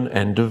heaven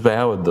and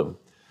devoured them.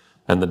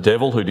 And the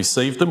devil who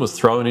deceived them was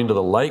thrown into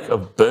the lake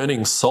of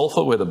burning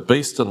sulphur where the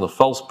beast and the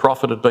false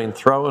prophet had been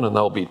thrown, and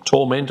they'll be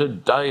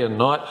tormented day and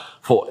night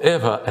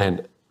forever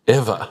and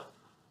ever.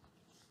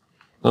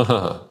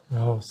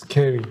 Oh,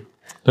 scary.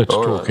 That's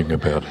All talking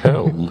about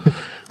hell.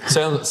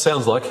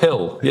 Sounds like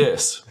hell,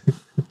 yes.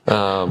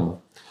 All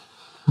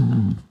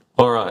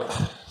right,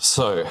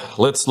 so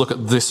let's look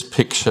at this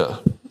picture.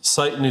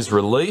 Satan is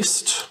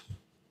released.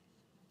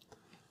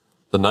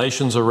 The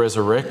nations are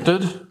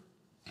resurrected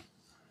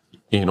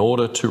in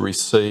order to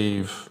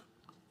receive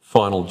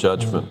final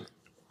judgment.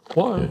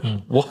 Why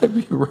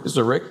be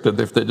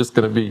resurrected if they're just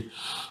going to be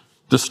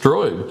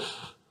destroyed?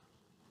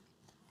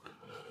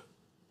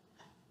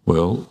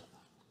 Well,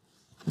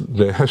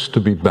 there has to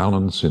be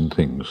balance in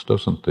things,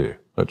 doesn't there?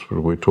 That's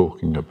what we're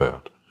talking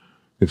about.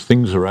 If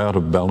things are out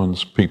of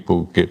balance,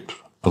 people get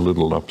a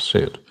little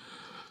upset.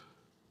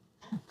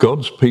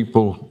 God's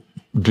people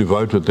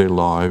devoted their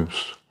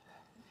lives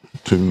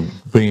to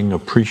being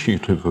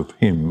appreciative of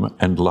him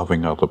and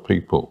loving other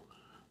people.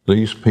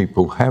 These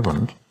people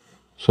haven't,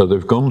 so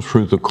they've gone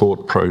through the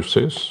court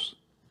process.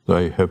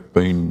 They have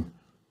been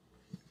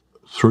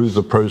through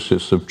the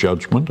process of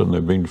judgment, and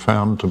they've been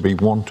found to be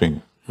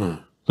wanting.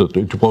 That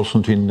it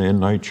wasn't in their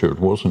nature, it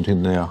wasn't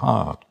in their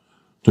heart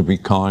to be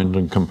kind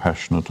and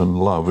compassionate and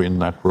love in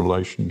that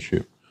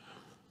relationship.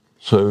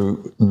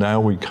 So now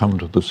we come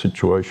to the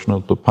situation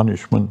of the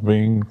punishment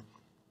being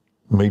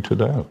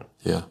meted out.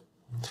 Yeah.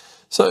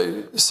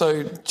 So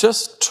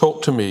just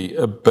talk to me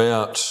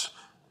about,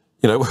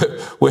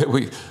 where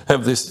we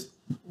have this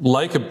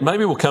lake of,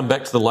 maybe we'll come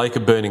back to the lake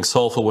of burning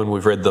sulphur when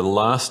we've read the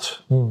last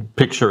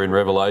picture in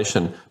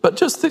Revelation, but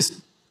just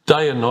this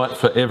day and night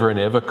forever and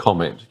ever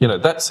comment,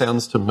 that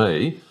sounds to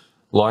me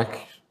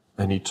like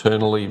an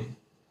eternally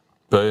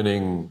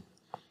burning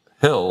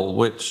hell,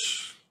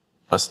 which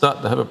I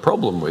start to have a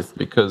problem with,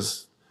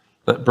 because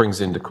that brings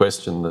into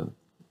question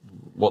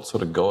what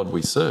sort of God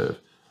we serve.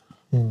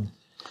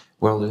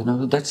 Well,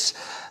 that's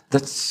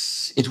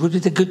it would be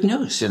the good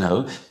news,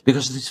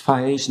 because this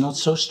fire is not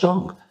so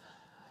strong.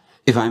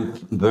 If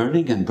I'm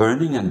burning and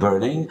burning and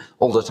burning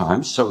all the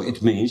time, so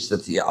it means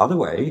that the other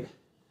way,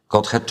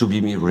 God had to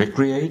be me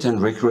recreate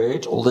and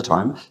recreate all the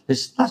time.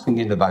 There's nothing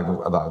in the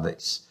Bible about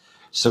this.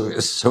 So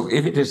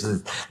if it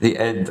is the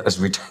end, as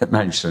we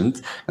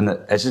mentioned, and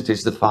as it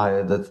is the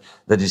fire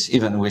that is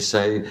even, we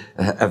say,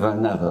 ever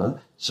and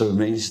ever, so it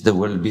means there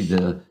will be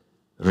the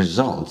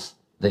result,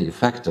 the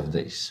effect of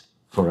this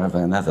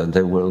forever and ever.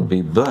 They will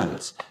be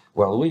burnt.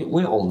 Well,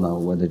 we all know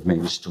what it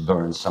means to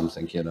burn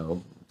something,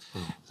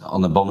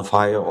 on a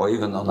bonfire or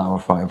even on our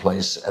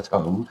fireplace at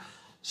home.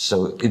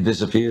 So it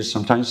disappears.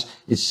 Sometimes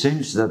it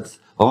seems that,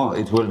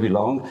 it will be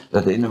long,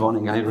 that in the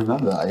morning I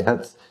remember I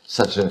had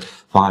such a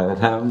fire at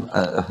home,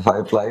 a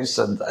fireplace,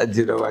 and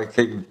I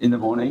came in the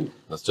morning.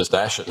 That's just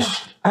ashes.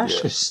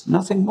 Ashes,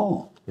 nothing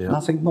more,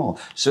 nothing more.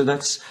 So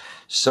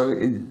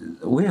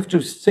we have to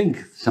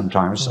think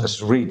sometimes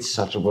as read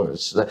such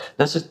words.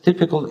 That's a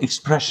typical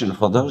expression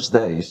for those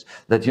days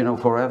that,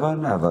 forever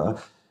and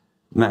ever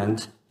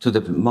meant to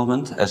the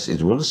moment as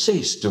it will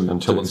cease to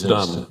until it's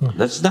exist. done.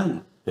 That's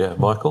done. Yeah,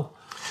 Michael?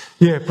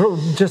 Yeah,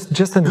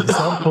 just an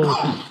example.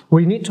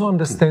 We need to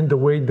understand the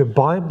way the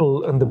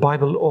Bible and the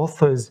Bible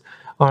authors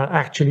are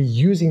actually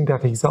using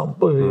that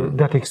example,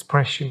 that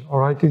expression. All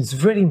right, it's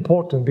very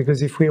important,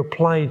 because if we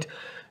apply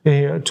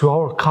it to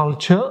our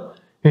culture,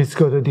 it's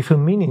got a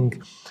different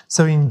meaning.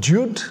 So in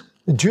Jude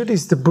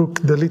is the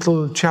book, the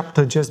little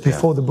chapter just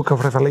before the book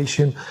of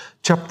Revelation,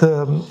 just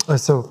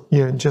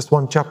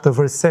one chapter,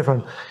 verse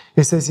 7.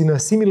 It says, in a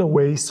similar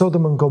way,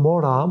 Sodom and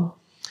Gomorrah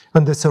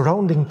and the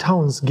surrounding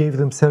towns gave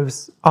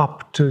themselves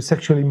up to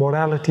sexual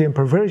immorality and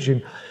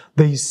perversion.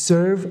 They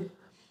serve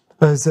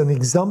as an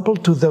example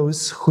to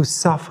those who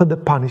suffer the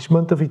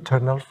punishment of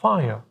eternal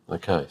fire.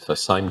 Okay, so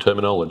same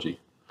terminology.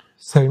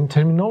 Same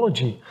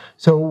terminology.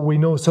 So we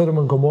know Sodom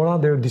and Gomorrah,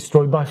 they're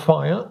destroyed by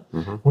fire.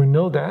 We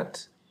know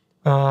that.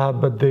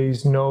 But there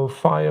is no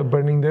fire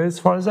burning there as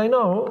far as I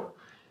know.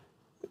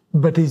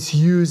 But it's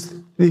used,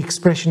 the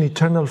expression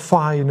eternal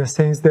fire, in a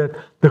sense that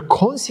the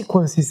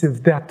consequences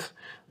of that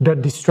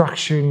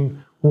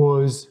destruction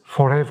was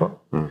forever.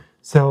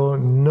 So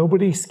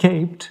nobody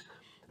escaped,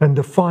 and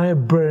the fire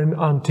burned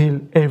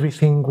until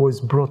everything was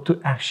brought to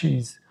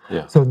ashes.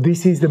 Yeah. So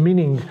this is the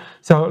meaning.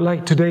 So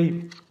like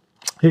today,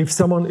 if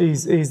someone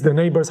the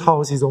neighbor's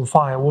house is on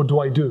fire, what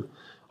do?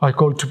 I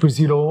call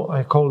 000,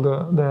 I call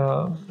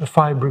the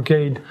fire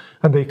brigade,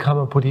 and they come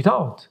and put it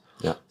out.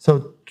 Yeah.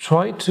 So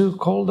try to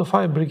call the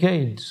fire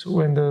brigade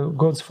when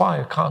God's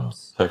fire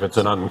comes. So if it's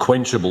an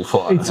unquenchable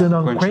fire. It's an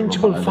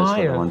unquenchable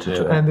fire.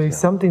 And there's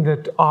something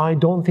that I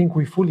don't think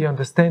we fully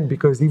understand,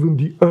 because even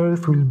the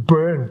earth will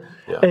burn.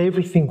 Yeah.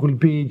 Everything will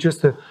be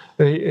just a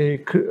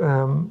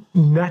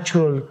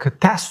natural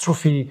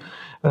catastrophe,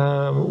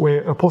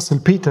 where Apostle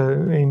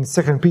Peter, in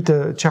 2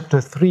 Peter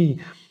chapter 3,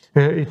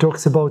 It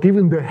talks about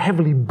even the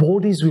heavenly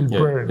bodies will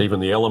burn.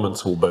 Even the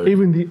elements will burn.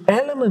 Even the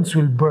elements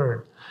will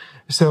burn.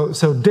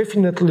 So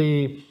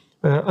definitely,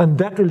 and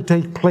that will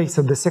take place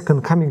at the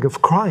second coming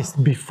of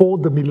Christ before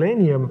the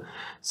millennium.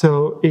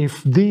 So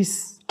if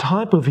these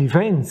type of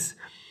events,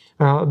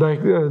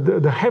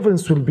 the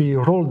heavens will be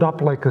rolled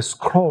up like a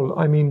scroll.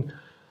 I mean,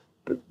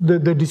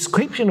 the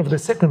description of the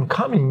second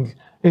coming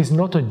is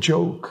not a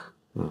joke.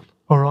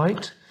 All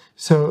right?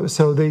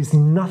 So there's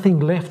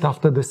nothing left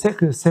after the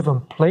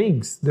seven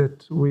plagues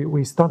that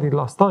we studied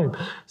last time.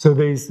 So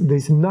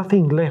there's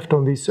nothing left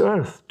on this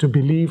earth to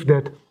believe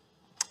that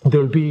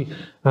there'll be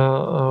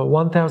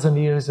 1,000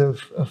 years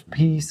of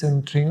peace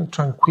and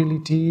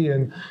tranquility,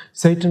 and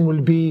Satan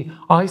will be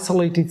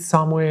isolated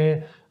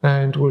somewhere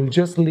and will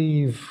just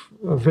live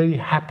very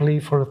happily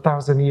for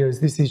 1,000 years.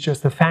 This is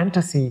just a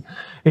fantasy.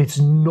 It's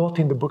not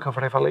in the book of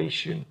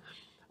Revelation.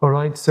 All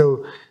right?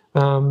 So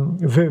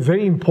very,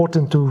 very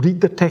important to read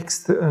the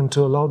text and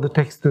to allow the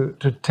text to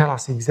tell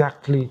us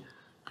exactly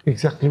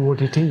what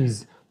it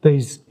is. There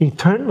is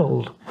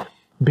eternal,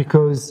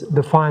 because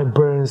the fire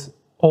burns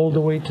all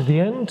the way to the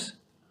end.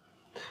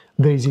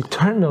 There is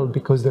eternal,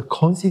 because the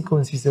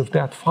consequences of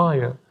that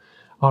fire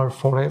are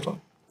forever.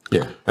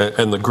 Yeah,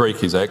 and the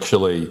Greek is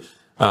actually,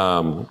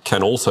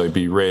 can also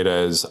be read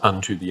as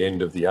unto the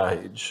end of the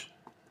age.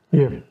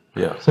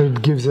 Yeah. So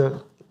it gives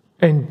a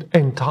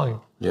end time.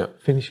 Yeah.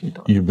 Finishing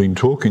time. You've been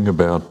talking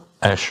about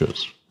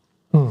ashes.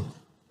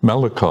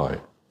 Malachi,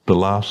 the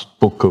last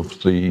book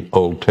of the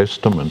Old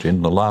Testament,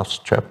 in the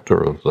last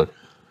chapter of the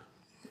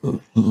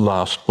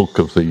last book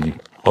of the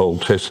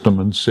Old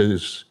Testament,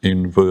 says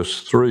in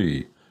verse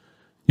 3,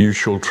 "You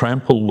shall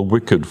trample the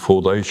wicked,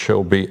 for they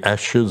shall be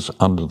ashes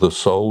under the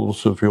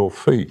soles of your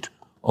feet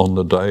on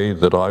the day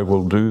that I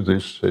will do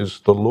this, says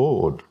the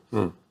Lord."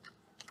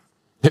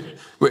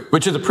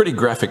 Which is a pretty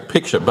graphic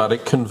picture, but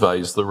it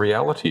conveys the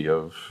reality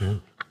of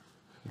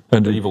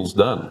And the evil's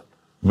done.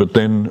 But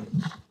then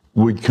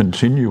we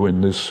continue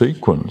in this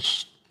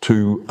sequence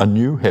to a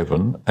new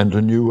heaven and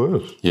a new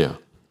earth. Yeah.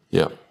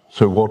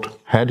 So what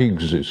had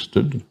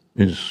existed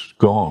is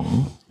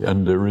gone,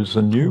 and there is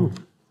a new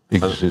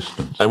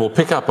existence. And we'll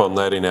pick up on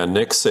that in our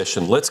next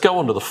session. Let's go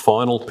on to the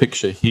final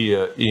picture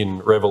here in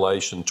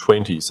Revelation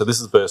 20. So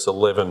this is verse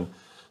 11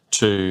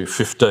 to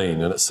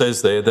 15, and it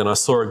says there, "Then I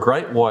saw a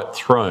great white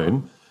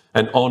throne,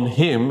 and on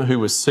him who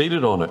was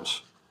seated on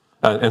it,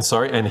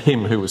 and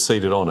him who was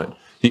seated on it.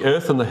 The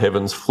earth and the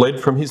heavens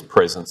fled from his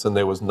presence, and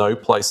there was no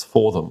place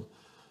for them."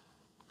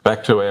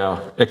 Back to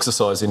our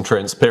exercise in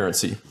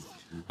transparency.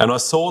 "And I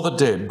saw the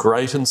dead,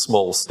 great and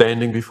small,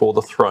 standing before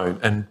the throne,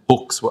 and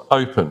books were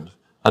opened.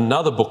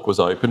 Another book was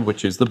opened,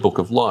 which is the book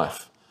of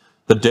life.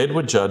 The dead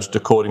were judged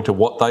according to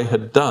what they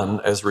had done,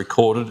 as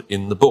recorded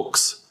in the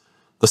books.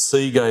 The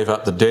sea gave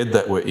up the dead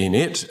that were in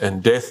it,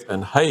 and death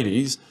and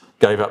Hades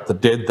gave up the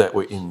dead that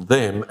were in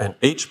them, and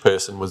each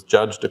person was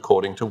judged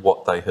according to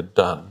what they had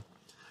done.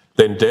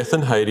 Then death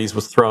and Hades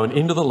was thrown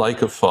into the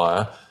lake of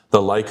fire.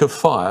 The lake of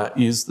fire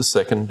is the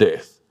second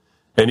death.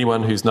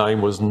 Anyone whose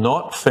name was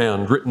not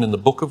found written in the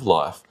book of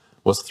life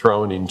was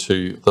thrown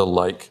into the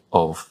lake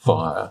of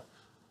fire."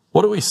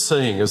 What are we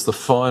seeing as the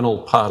final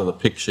part of the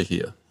picture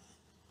here?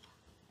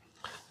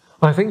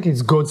 I think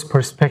it's God's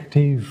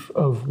perspective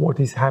of what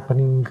is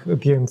happening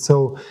at the end.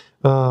 So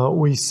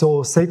we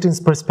saw Satan's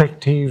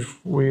perspective,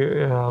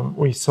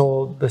 we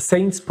saw the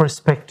saints'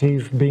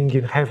 perspective, being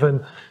in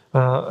heaven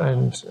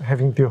and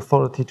having the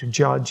authority to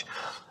judge.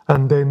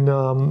 And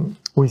then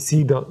we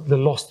see the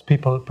lost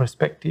people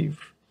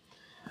perspective.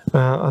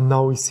 And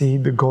now we see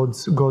the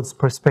God's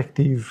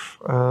perspective,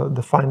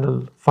 the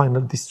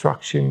final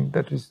destruction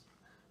that is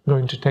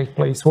going to take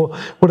place. Well,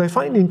 what I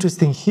find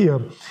interesting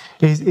here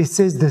is it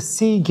says the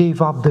sea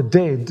gave up the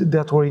dead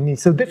that were in it.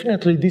 So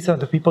definitely these are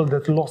the people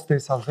that lost their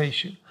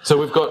salvation. So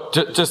we've got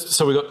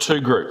we've got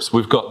two groups.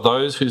 We've got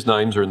those whose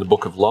names are in the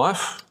book of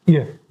life.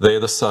 Yeah. They're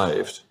the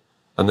saved.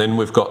 And then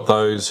we've got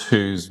those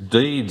whose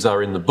deeds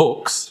are in the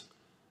books.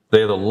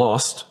 They're the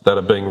lost that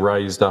are being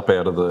raised up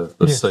out of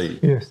the sea.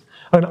 Yes.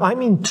 And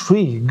I'm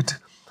intrigued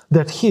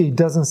that here it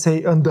doesn't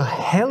say, and the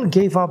hell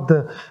gave up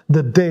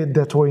the dead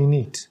that were in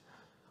it.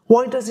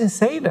 Why doesn't it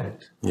say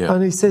that? Yeah.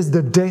 And it says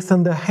the death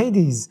and the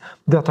Hades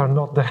that are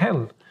not the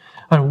hell.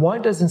 And why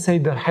doesn't it say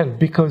the hell?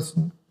 Because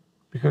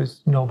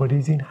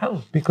nobody's in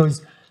hell.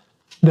 Because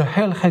the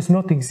hell has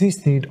not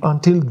existed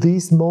until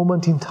this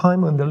moment in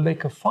time when the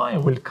lake of fire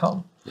will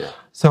come. Yeah.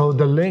 So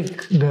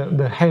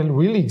the hell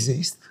will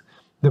exist.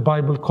 The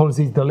Bible calls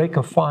it the lake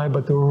of fire,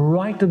 but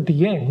right at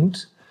the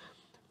end,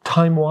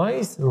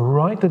 time-wise,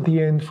 right at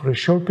the end, for a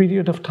short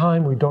period of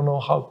time, we don't know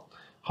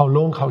how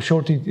long, how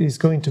short it is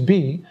going to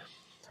be,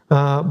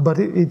 but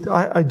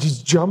I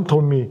just jumped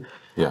on me.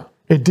 Yeah.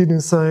 It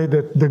didn't say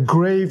that the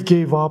grave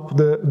gave up,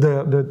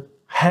 the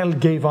hell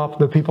gave up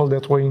the people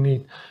that were in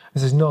it. It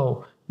says,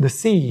 no, the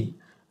sea,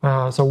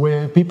 so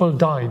where people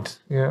died,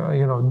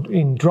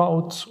 in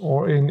drought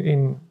or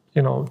in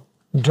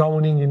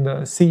drowning in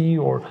the sea,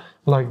 or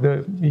like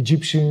the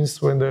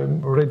Egyptians when the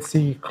Red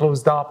Sea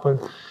closed up. And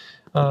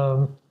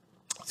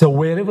so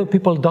wherever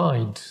people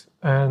died,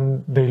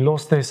 and they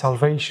lost their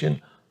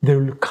salvation, they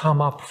will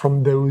come up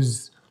from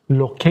those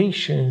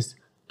locations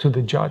to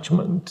the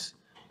judgment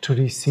to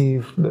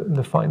receive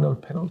the final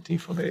penalty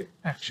for their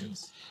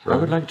actions. I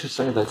would like to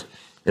say that,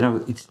 you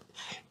know,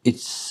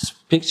 it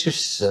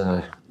pictures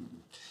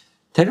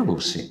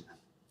terrible sin.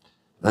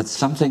 That's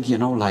something, you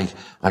know, like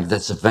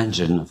that's a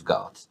vengeance of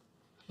God.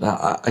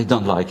 I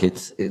don't like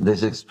it,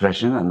 this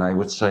expression, and I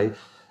would say,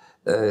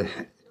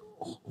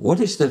 what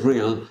is the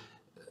real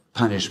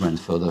punishment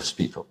for those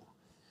people?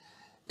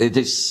 It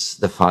is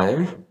the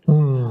fire,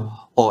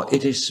 or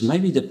it is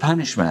maybe the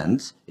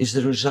punishment is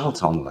the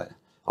result only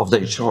of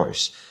their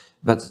choice.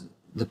 But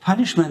the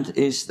punishment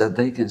is that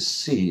they can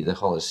see the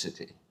holy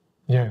city.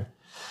 Yeah.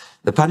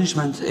 The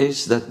punishment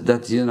is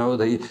that you know,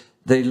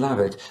 they love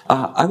it.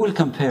 I will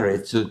compare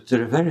it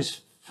to a very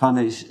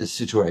funny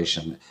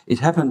situation. It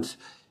happened,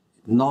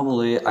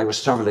 normally I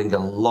was traveling a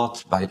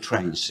lot by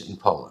trains in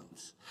Poland.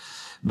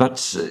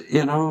 But,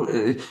 you know,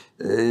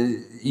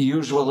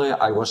 usually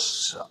I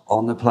was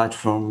on the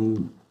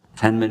platform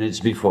 10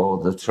 minutes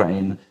before the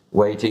train,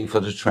 waiting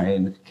for the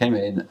train, came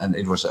in, and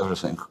it was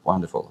everything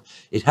wonderful.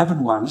 It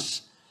happened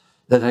once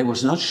that I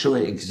was not sure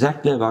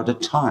exactly about the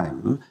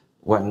time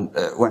when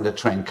the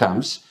train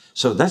comes.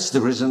 So that's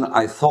the reason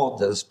I thought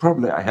that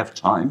probably I have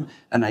time,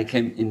 and I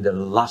came in the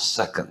last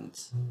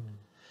second.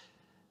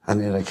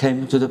 And then I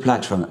came to the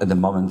platform at the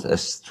moment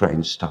as the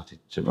train started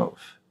to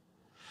move.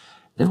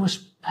 It was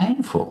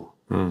painful.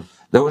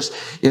 There was,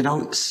 you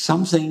know,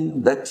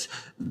 something that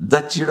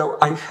you know,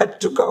 I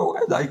had to go,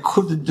 and I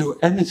couldn't do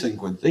anything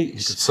with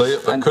these. Could see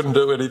it, but couldn't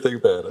do anything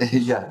about it.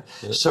 Yeah.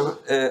 So,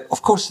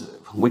 of course,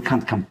 we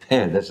can't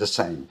compare. That's the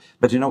same.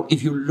 But, you know,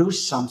 if you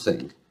lose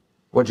something,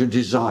 what you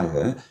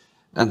desire,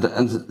 and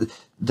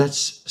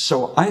that's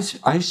so.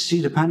 I see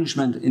the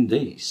punishment in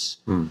these.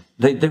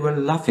 They were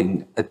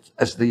laughing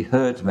as they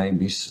heard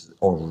maybe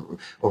or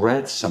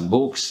read some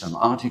books, some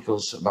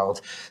articles about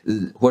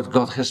what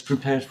God has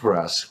prepared for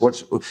us.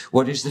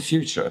 What is the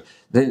future?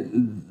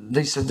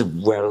 They said,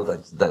 well,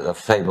 that are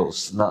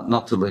fables,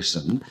 not to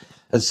listen.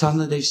 And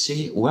suddenly they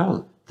see,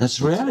 well, that's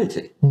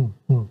reality.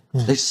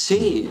 They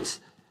see it.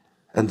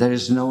 And there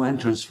is no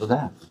entrance for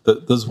that.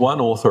 There's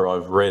one author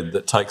I've read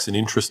that takes an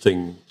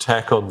interesting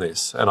tack on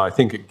this, and I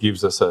think it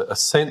gives us a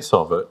sense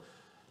of it.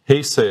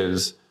 He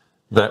says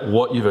that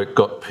what you've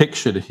got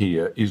pictured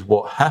here is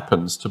what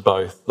happens to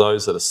both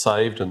those that are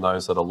saved and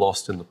those that are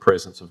lost in the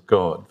presence of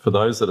God. For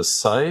those that are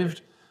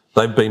saved,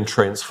 they've been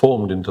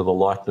transformed into the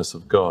likeness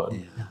of God.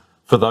 Yeah.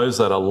 For those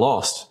that are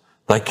lost,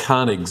 they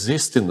can't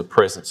exist in the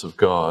presence of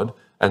God,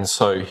 and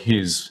so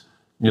his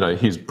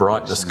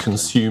brightness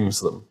consumes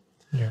them.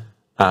 Yeah.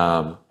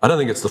 I don't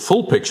think it's the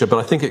full picture, but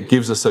I think it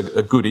gives us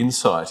a good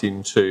insight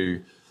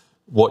into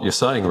what you're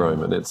saying,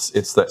 Roman.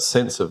 It's that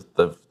sense of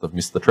they've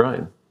missed the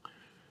train.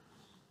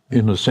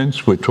 In a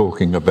sense, we're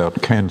talking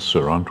about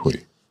cancer, aren't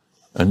we?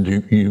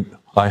 And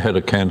I had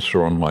a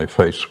cancer on my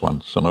face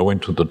once, and I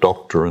went to the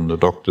doctor, and the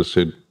doctor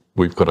said,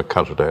 we've got to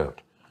cut it out.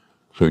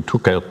 So he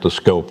took out the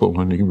scalpel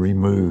and he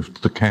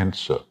removed the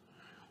cancer.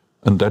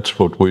 And that's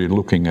what we're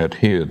looking at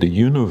here. The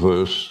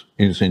universe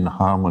is in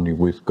harmony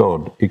with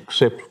God,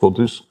 except for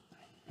this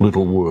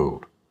little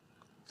world.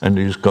 And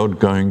is God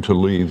going to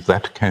leave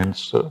that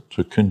cancer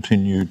to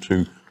continue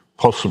to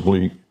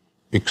possibly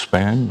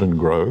expand and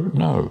grow?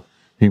 No,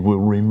 he will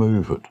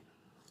remove it.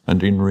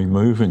 And in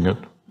removing it,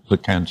 the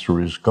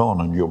cancer is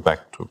gone and you're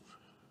back to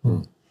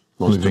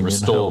Wants to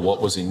restore what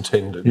was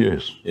intended.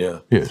 Yes. Yeah.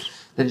 Yes.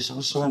 There is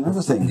also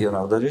another thing, you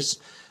know, there is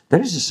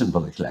a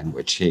symbolic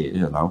language here,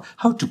 you know,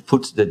 how to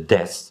put the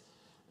death.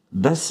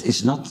 That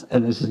is not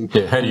anything.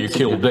 Yeah, how do you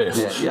kill death?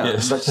 Yeah,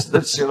 yes.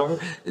 That's you know,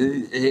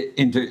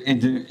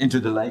 into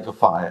the lake of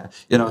fire.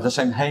 You know, the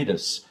same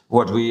Hades.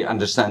 What we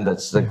understand,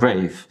 that's the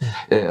grave.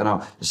 You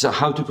know, so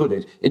how to put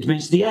it? It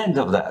means the end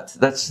of that.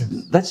 That's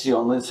the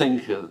only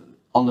thing,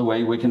 only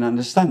way we can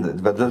understand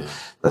it. But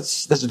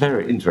that's a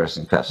very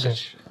interesting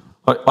passage.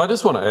 I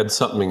just want to add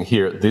something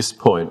here at this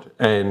point,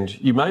 and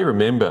you may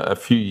remember a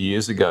few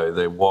years ago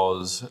there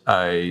was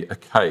a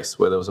case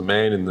where there was a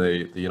man in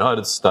the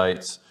United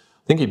States.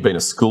 I think he'd been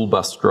a school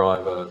bus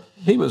driver.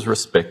 He was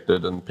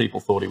respected and people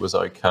thought he was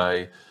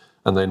okay.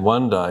 And then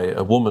one day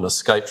a woman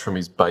escaped from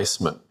his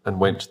basement and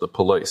went to the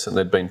police, and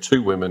there'd been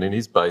 2 women in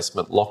his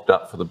basement locked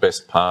up for the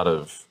best part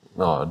of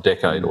a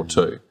decade or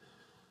 2.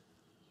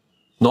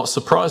 Not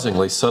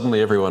surprisingly,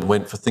 suddenly everyone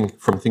went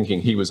from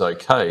thinking he was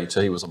okay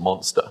to he was a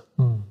monster.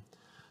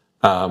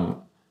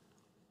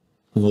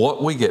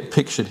 What we get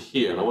pictured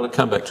here, and I want to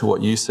come back to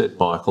what you said,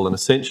 Michael, and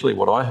essentially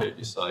what I heard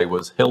you say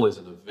was hell is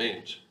an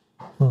event,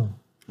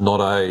 not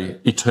a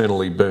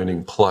eternally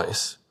burning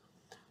place.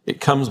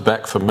 It comes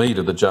back for me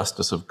to the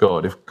justice of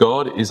God. If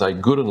God is a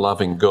good and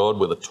loving God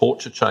with a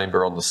torture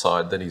chamber on the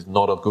side, then he's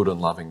not a good and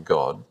loving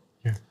God.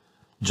 Yeah.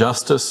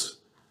 Justice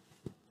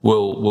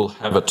will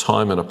have a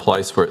time and a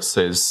place where it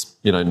says,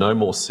 you know, no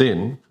more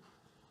sin,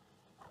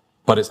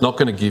 but it's not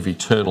going to give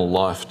eternal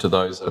life to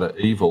those that are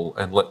evil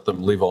and let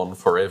them live on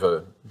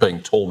forever, being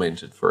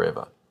tormented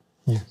forever.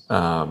 Yes.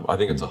 I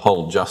think it's a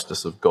whole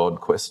justice of God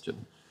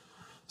question.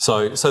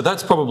 So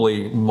that's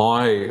probably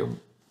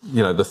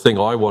the thing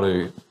I want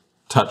to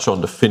touch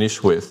on to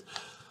finish with.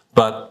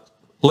 But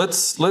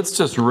let's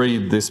just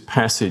read this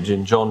passage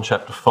in John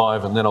chapter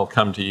 5, and then I'll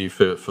come to you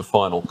for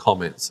final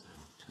comments.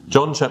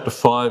 John chapter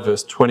 5,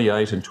 verse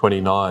 28 and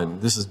 29.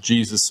 This is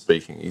Jesus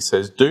speaking. He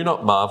says, "Do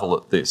not marvel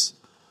at this,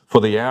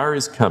 for the hour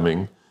is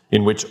coming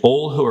in which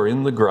all who are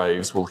in the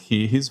graves will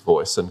hear his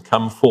voice and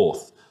come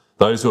forth,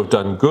 those who have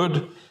done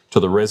good to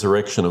the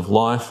resurrection of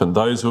life, and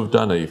those who have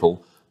done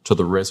evil to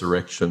the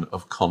resurrection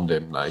of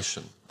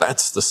condemnation."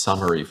 That's the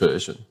summary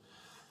version.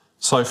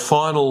 So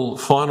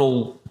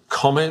final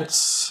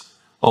comments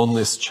on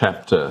this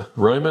chapter.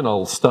 Roman,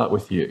 I'll start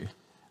with you.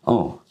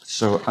 Oh,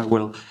 so I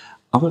will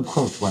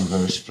quote one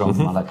verse from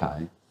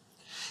Malachi.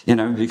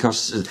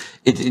 Because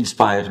it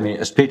inspired me,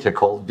 as Peter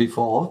called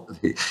before.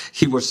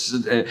 He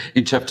was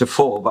in chapter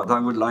 4, but I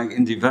would like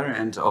in the very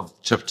end of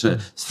chapter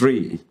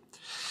 3.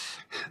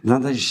 "Now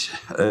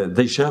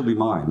they shall be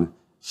mine,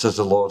 says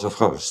the Lord of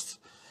hosts,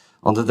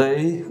 on the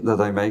day that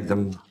I make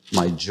them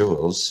my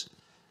jewels,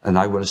 and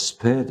I will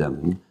spare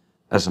them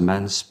as a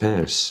man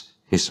spares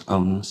his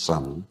own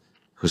son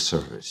who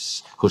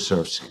serves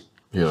him."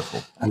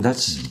 Beautiful. And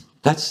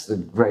that's the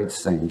great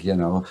thing,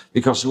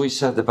 because we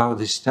said about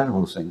these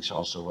terrible things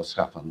also what's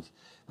happened.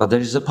 But there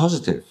is a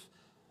positive.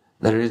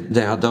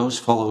 There are those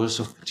followers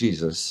of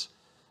Jesus,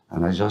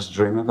 and I just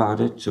dream about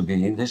it, to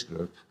be in this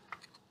group,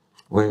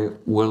 where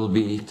will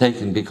be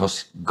taken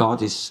because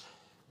God is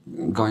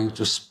going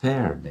to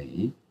spare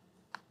me.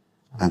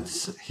 And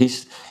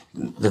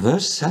the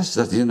verse says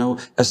that,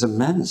 as a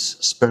man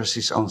spares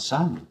his own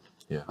son.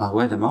 Yeah.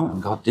 Wait a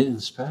moment, God didn't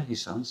spare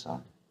his own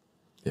son.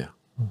 Yeah.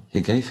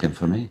 He gave him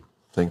for me.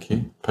 Thank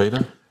you.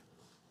 Peter?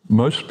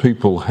 Most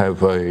people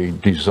have a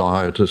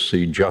desire to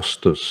see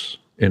justice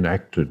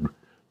enacted.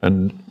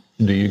 And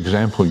the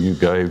example you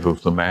gave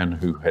of the man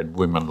who had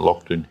women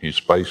locked in his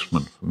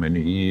basement for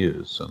many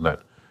years,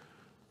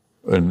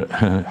 and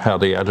how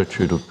the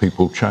attitude of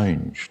people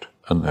changed,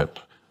 and that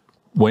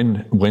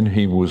when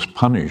he was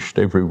punished,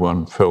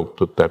 everyone felt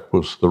that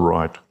was the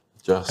right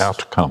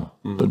outcome,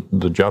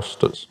 the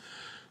justice.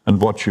 And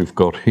what you've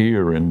got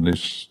here in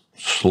this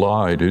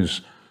slide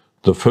is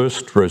the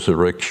first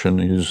resurrection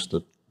is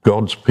that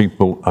God's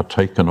people are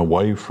taken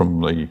away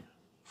from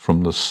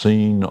the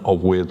scene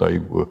of where they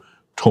were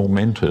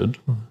tormented.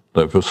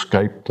 They've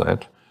escaped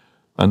that.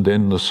 And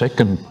then the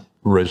second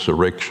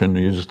resurrection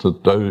is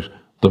that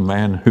the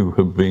man who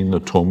had been the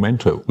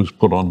tormentor was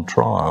put on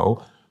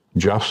trial,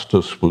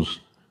 justice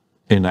was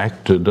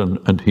enacted,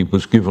 and he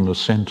was given a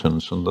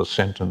sentence, and the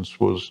sentence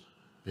was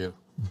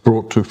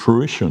brought to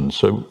fruition.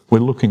 So we're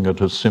looking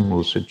at a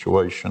similar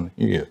situation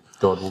here.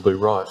 God will do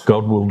right.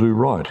 God will do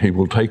right. He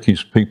will take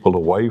his people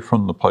away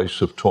from the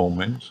place of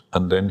torment,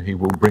 and then he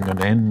will bring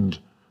an end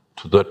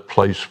to that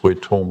place where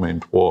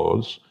torment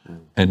was,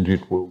 and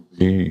it will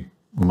be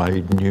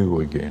made new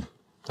again.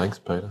 Thanks,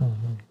 Peter.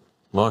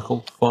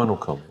 Michael, final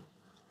comment.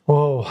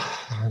 Oh,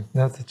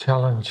 that's a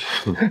challenge.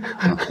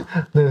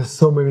 There's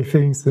so many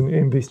things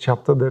in this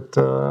chapter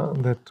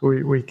that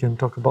we can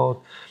talk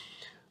about.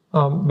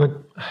 But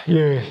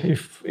yeah,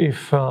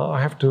 if I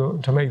have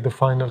to make the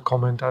final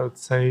comment, I would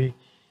say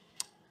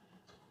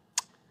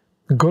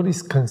God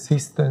is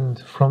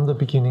consistent from the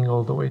beginning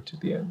all the way to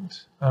the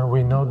end. And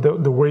we know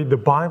the way the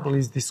Bible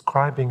is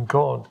describing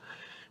God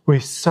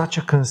with such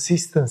a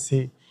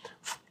consistency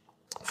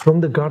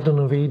from the Garden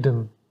of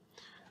Eden,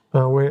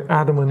 where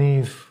Adam and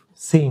Eve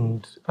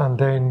sinned, and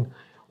then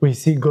we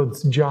see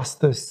God's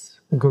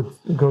justice,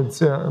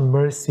 God's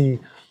mercy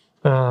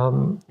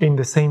in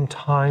the same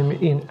time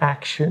in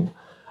action.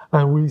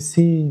 And we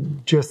see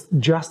just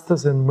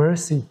justice and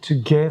mercy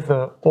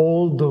together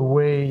all the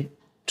way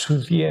to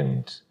the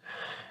end.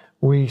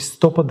 We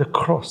stop at the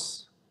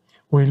cross.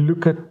 We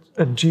look at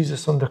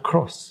Jesus on the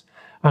cross,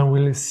 and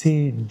we'll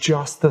see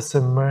justice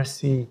and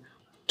mercy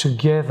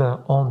together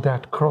on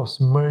that cross.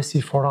 Mercy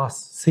for us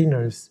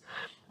sinners,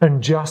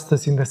 and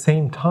justice in the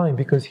same time,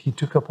 because he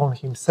took upon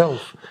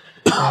himself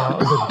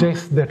the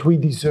death that we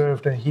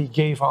deserved, and he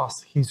gave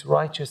us his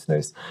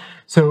righteousness.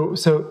 So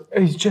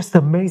it's just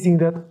amazing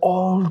that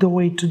all the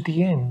way to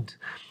the end,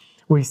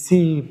 we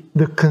see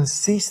the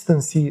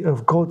consistency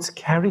of God's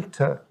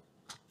character.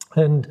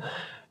 And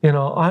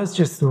I was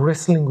just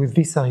wrestling with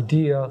this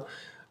idea,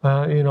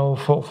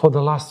 for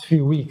the last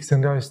few weeks,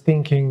 and I was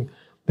thinking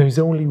there's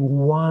only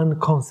one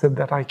concept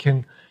that I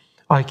can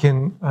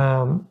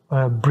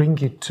bring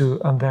it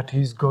to, and that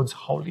is God's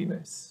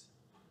holiness.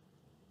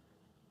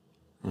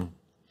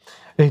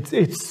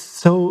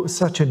 It's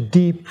such a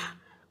deep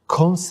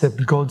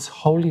concept, God's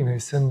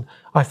holiness, and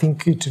I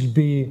think it will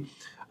be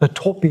a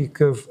topic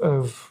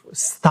of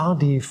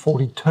study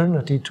for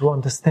eternity to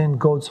understand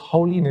God's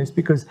holiness,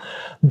 because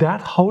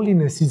that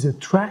holiness is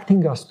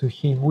attracting us to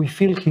him. We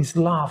feel his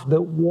love,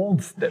 the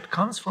warmth that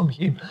comes from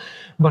him.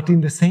 But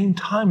in the same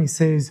time, he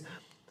says,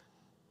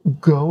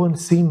 go and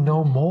sin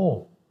no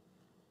more.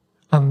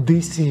 And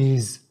this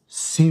is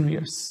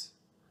serious.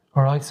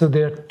 All right, so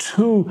there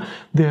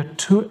are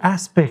two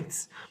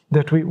aspects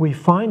that we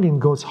find in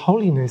God's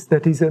holiness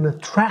that is an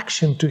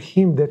attraction to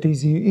Him that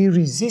is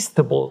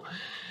irresistible.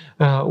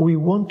 We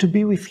want to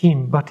be with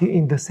Him, but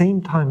in the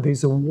same time,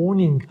 there's a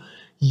warning: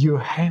 you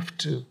have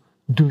to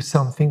do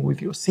something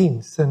with your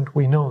sins. And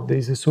we know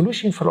there's a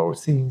solution for our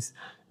sins,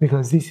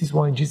 because this is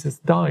why Jesus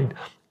died.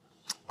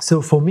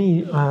 So for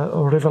me,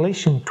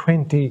 Revelation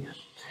 20,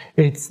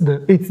 it's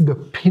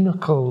the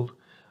pinnacle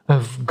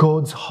of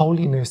God's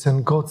holiness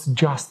and God's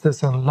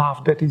justice and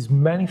love that is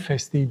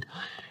manifested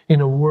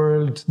in a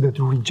world that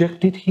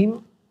rejected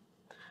Him.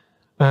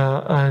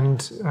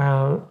 And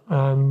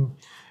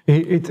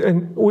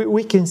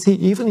we can see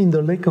even in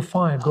the lake of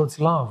fire God's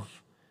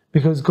love,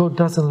 because God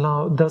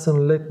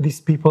doesn't let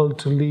these people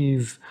to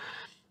live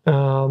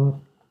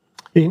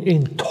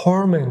in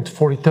torment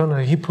for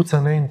eternity. He puts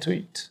an end to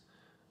it.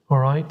 All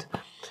right,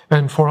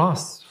 and for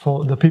us,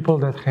 for the people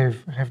that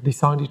have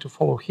decided to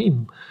follow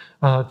Him,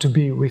 to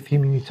be with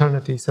Him in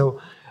eternity.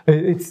 So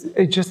it's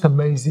just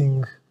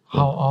amazing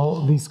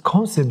how this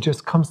concept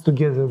just comes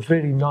together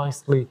very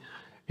nicely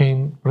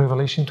in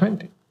Revelation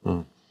 20.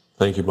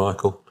 Thank you,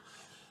 Michael.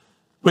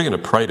 We're going to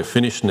pray to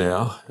finish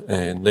now,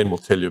 and then we'll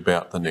tell you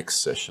about the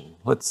next session.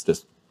 Let's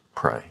just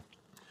pray.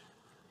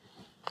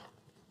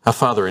 Our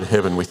Father in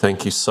heaven, we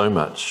thank you so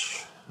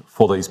much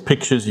for these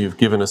pictures you've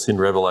given us in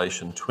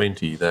Revelation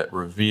 20 that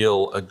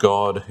reveal a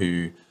God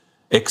who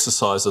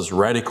exercises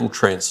radical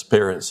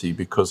transparency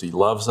because He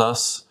loves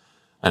us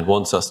and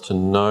wants us to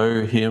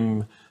know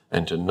Him,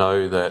 and to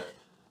know that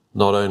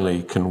not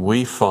only can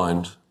we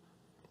find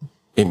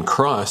in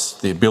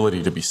Christ the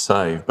ability to be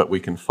saved, but we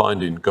can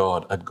find in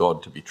God a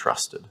God to be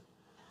trusted.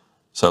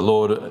 So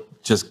Lord,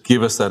 just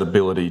give us that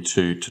ability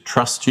to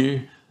trust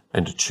you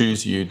and to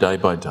choose you day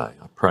by day.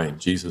 I pray in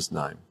Jesus'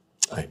 name.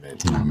 Amen.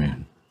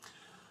 Amen.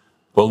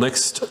 Well,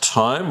 next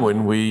time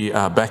when we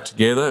are back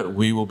together,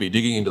 we will be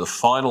digging into the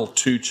final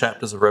 2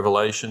 chapters of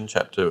Revelation,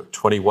 chapter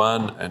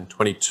 21 and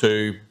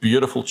 22.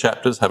 Beautiful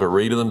chapters. Have a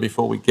read of them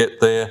before we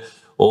get there.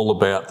 All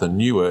about the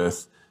new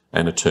earth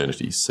and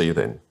eternity. See you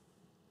then.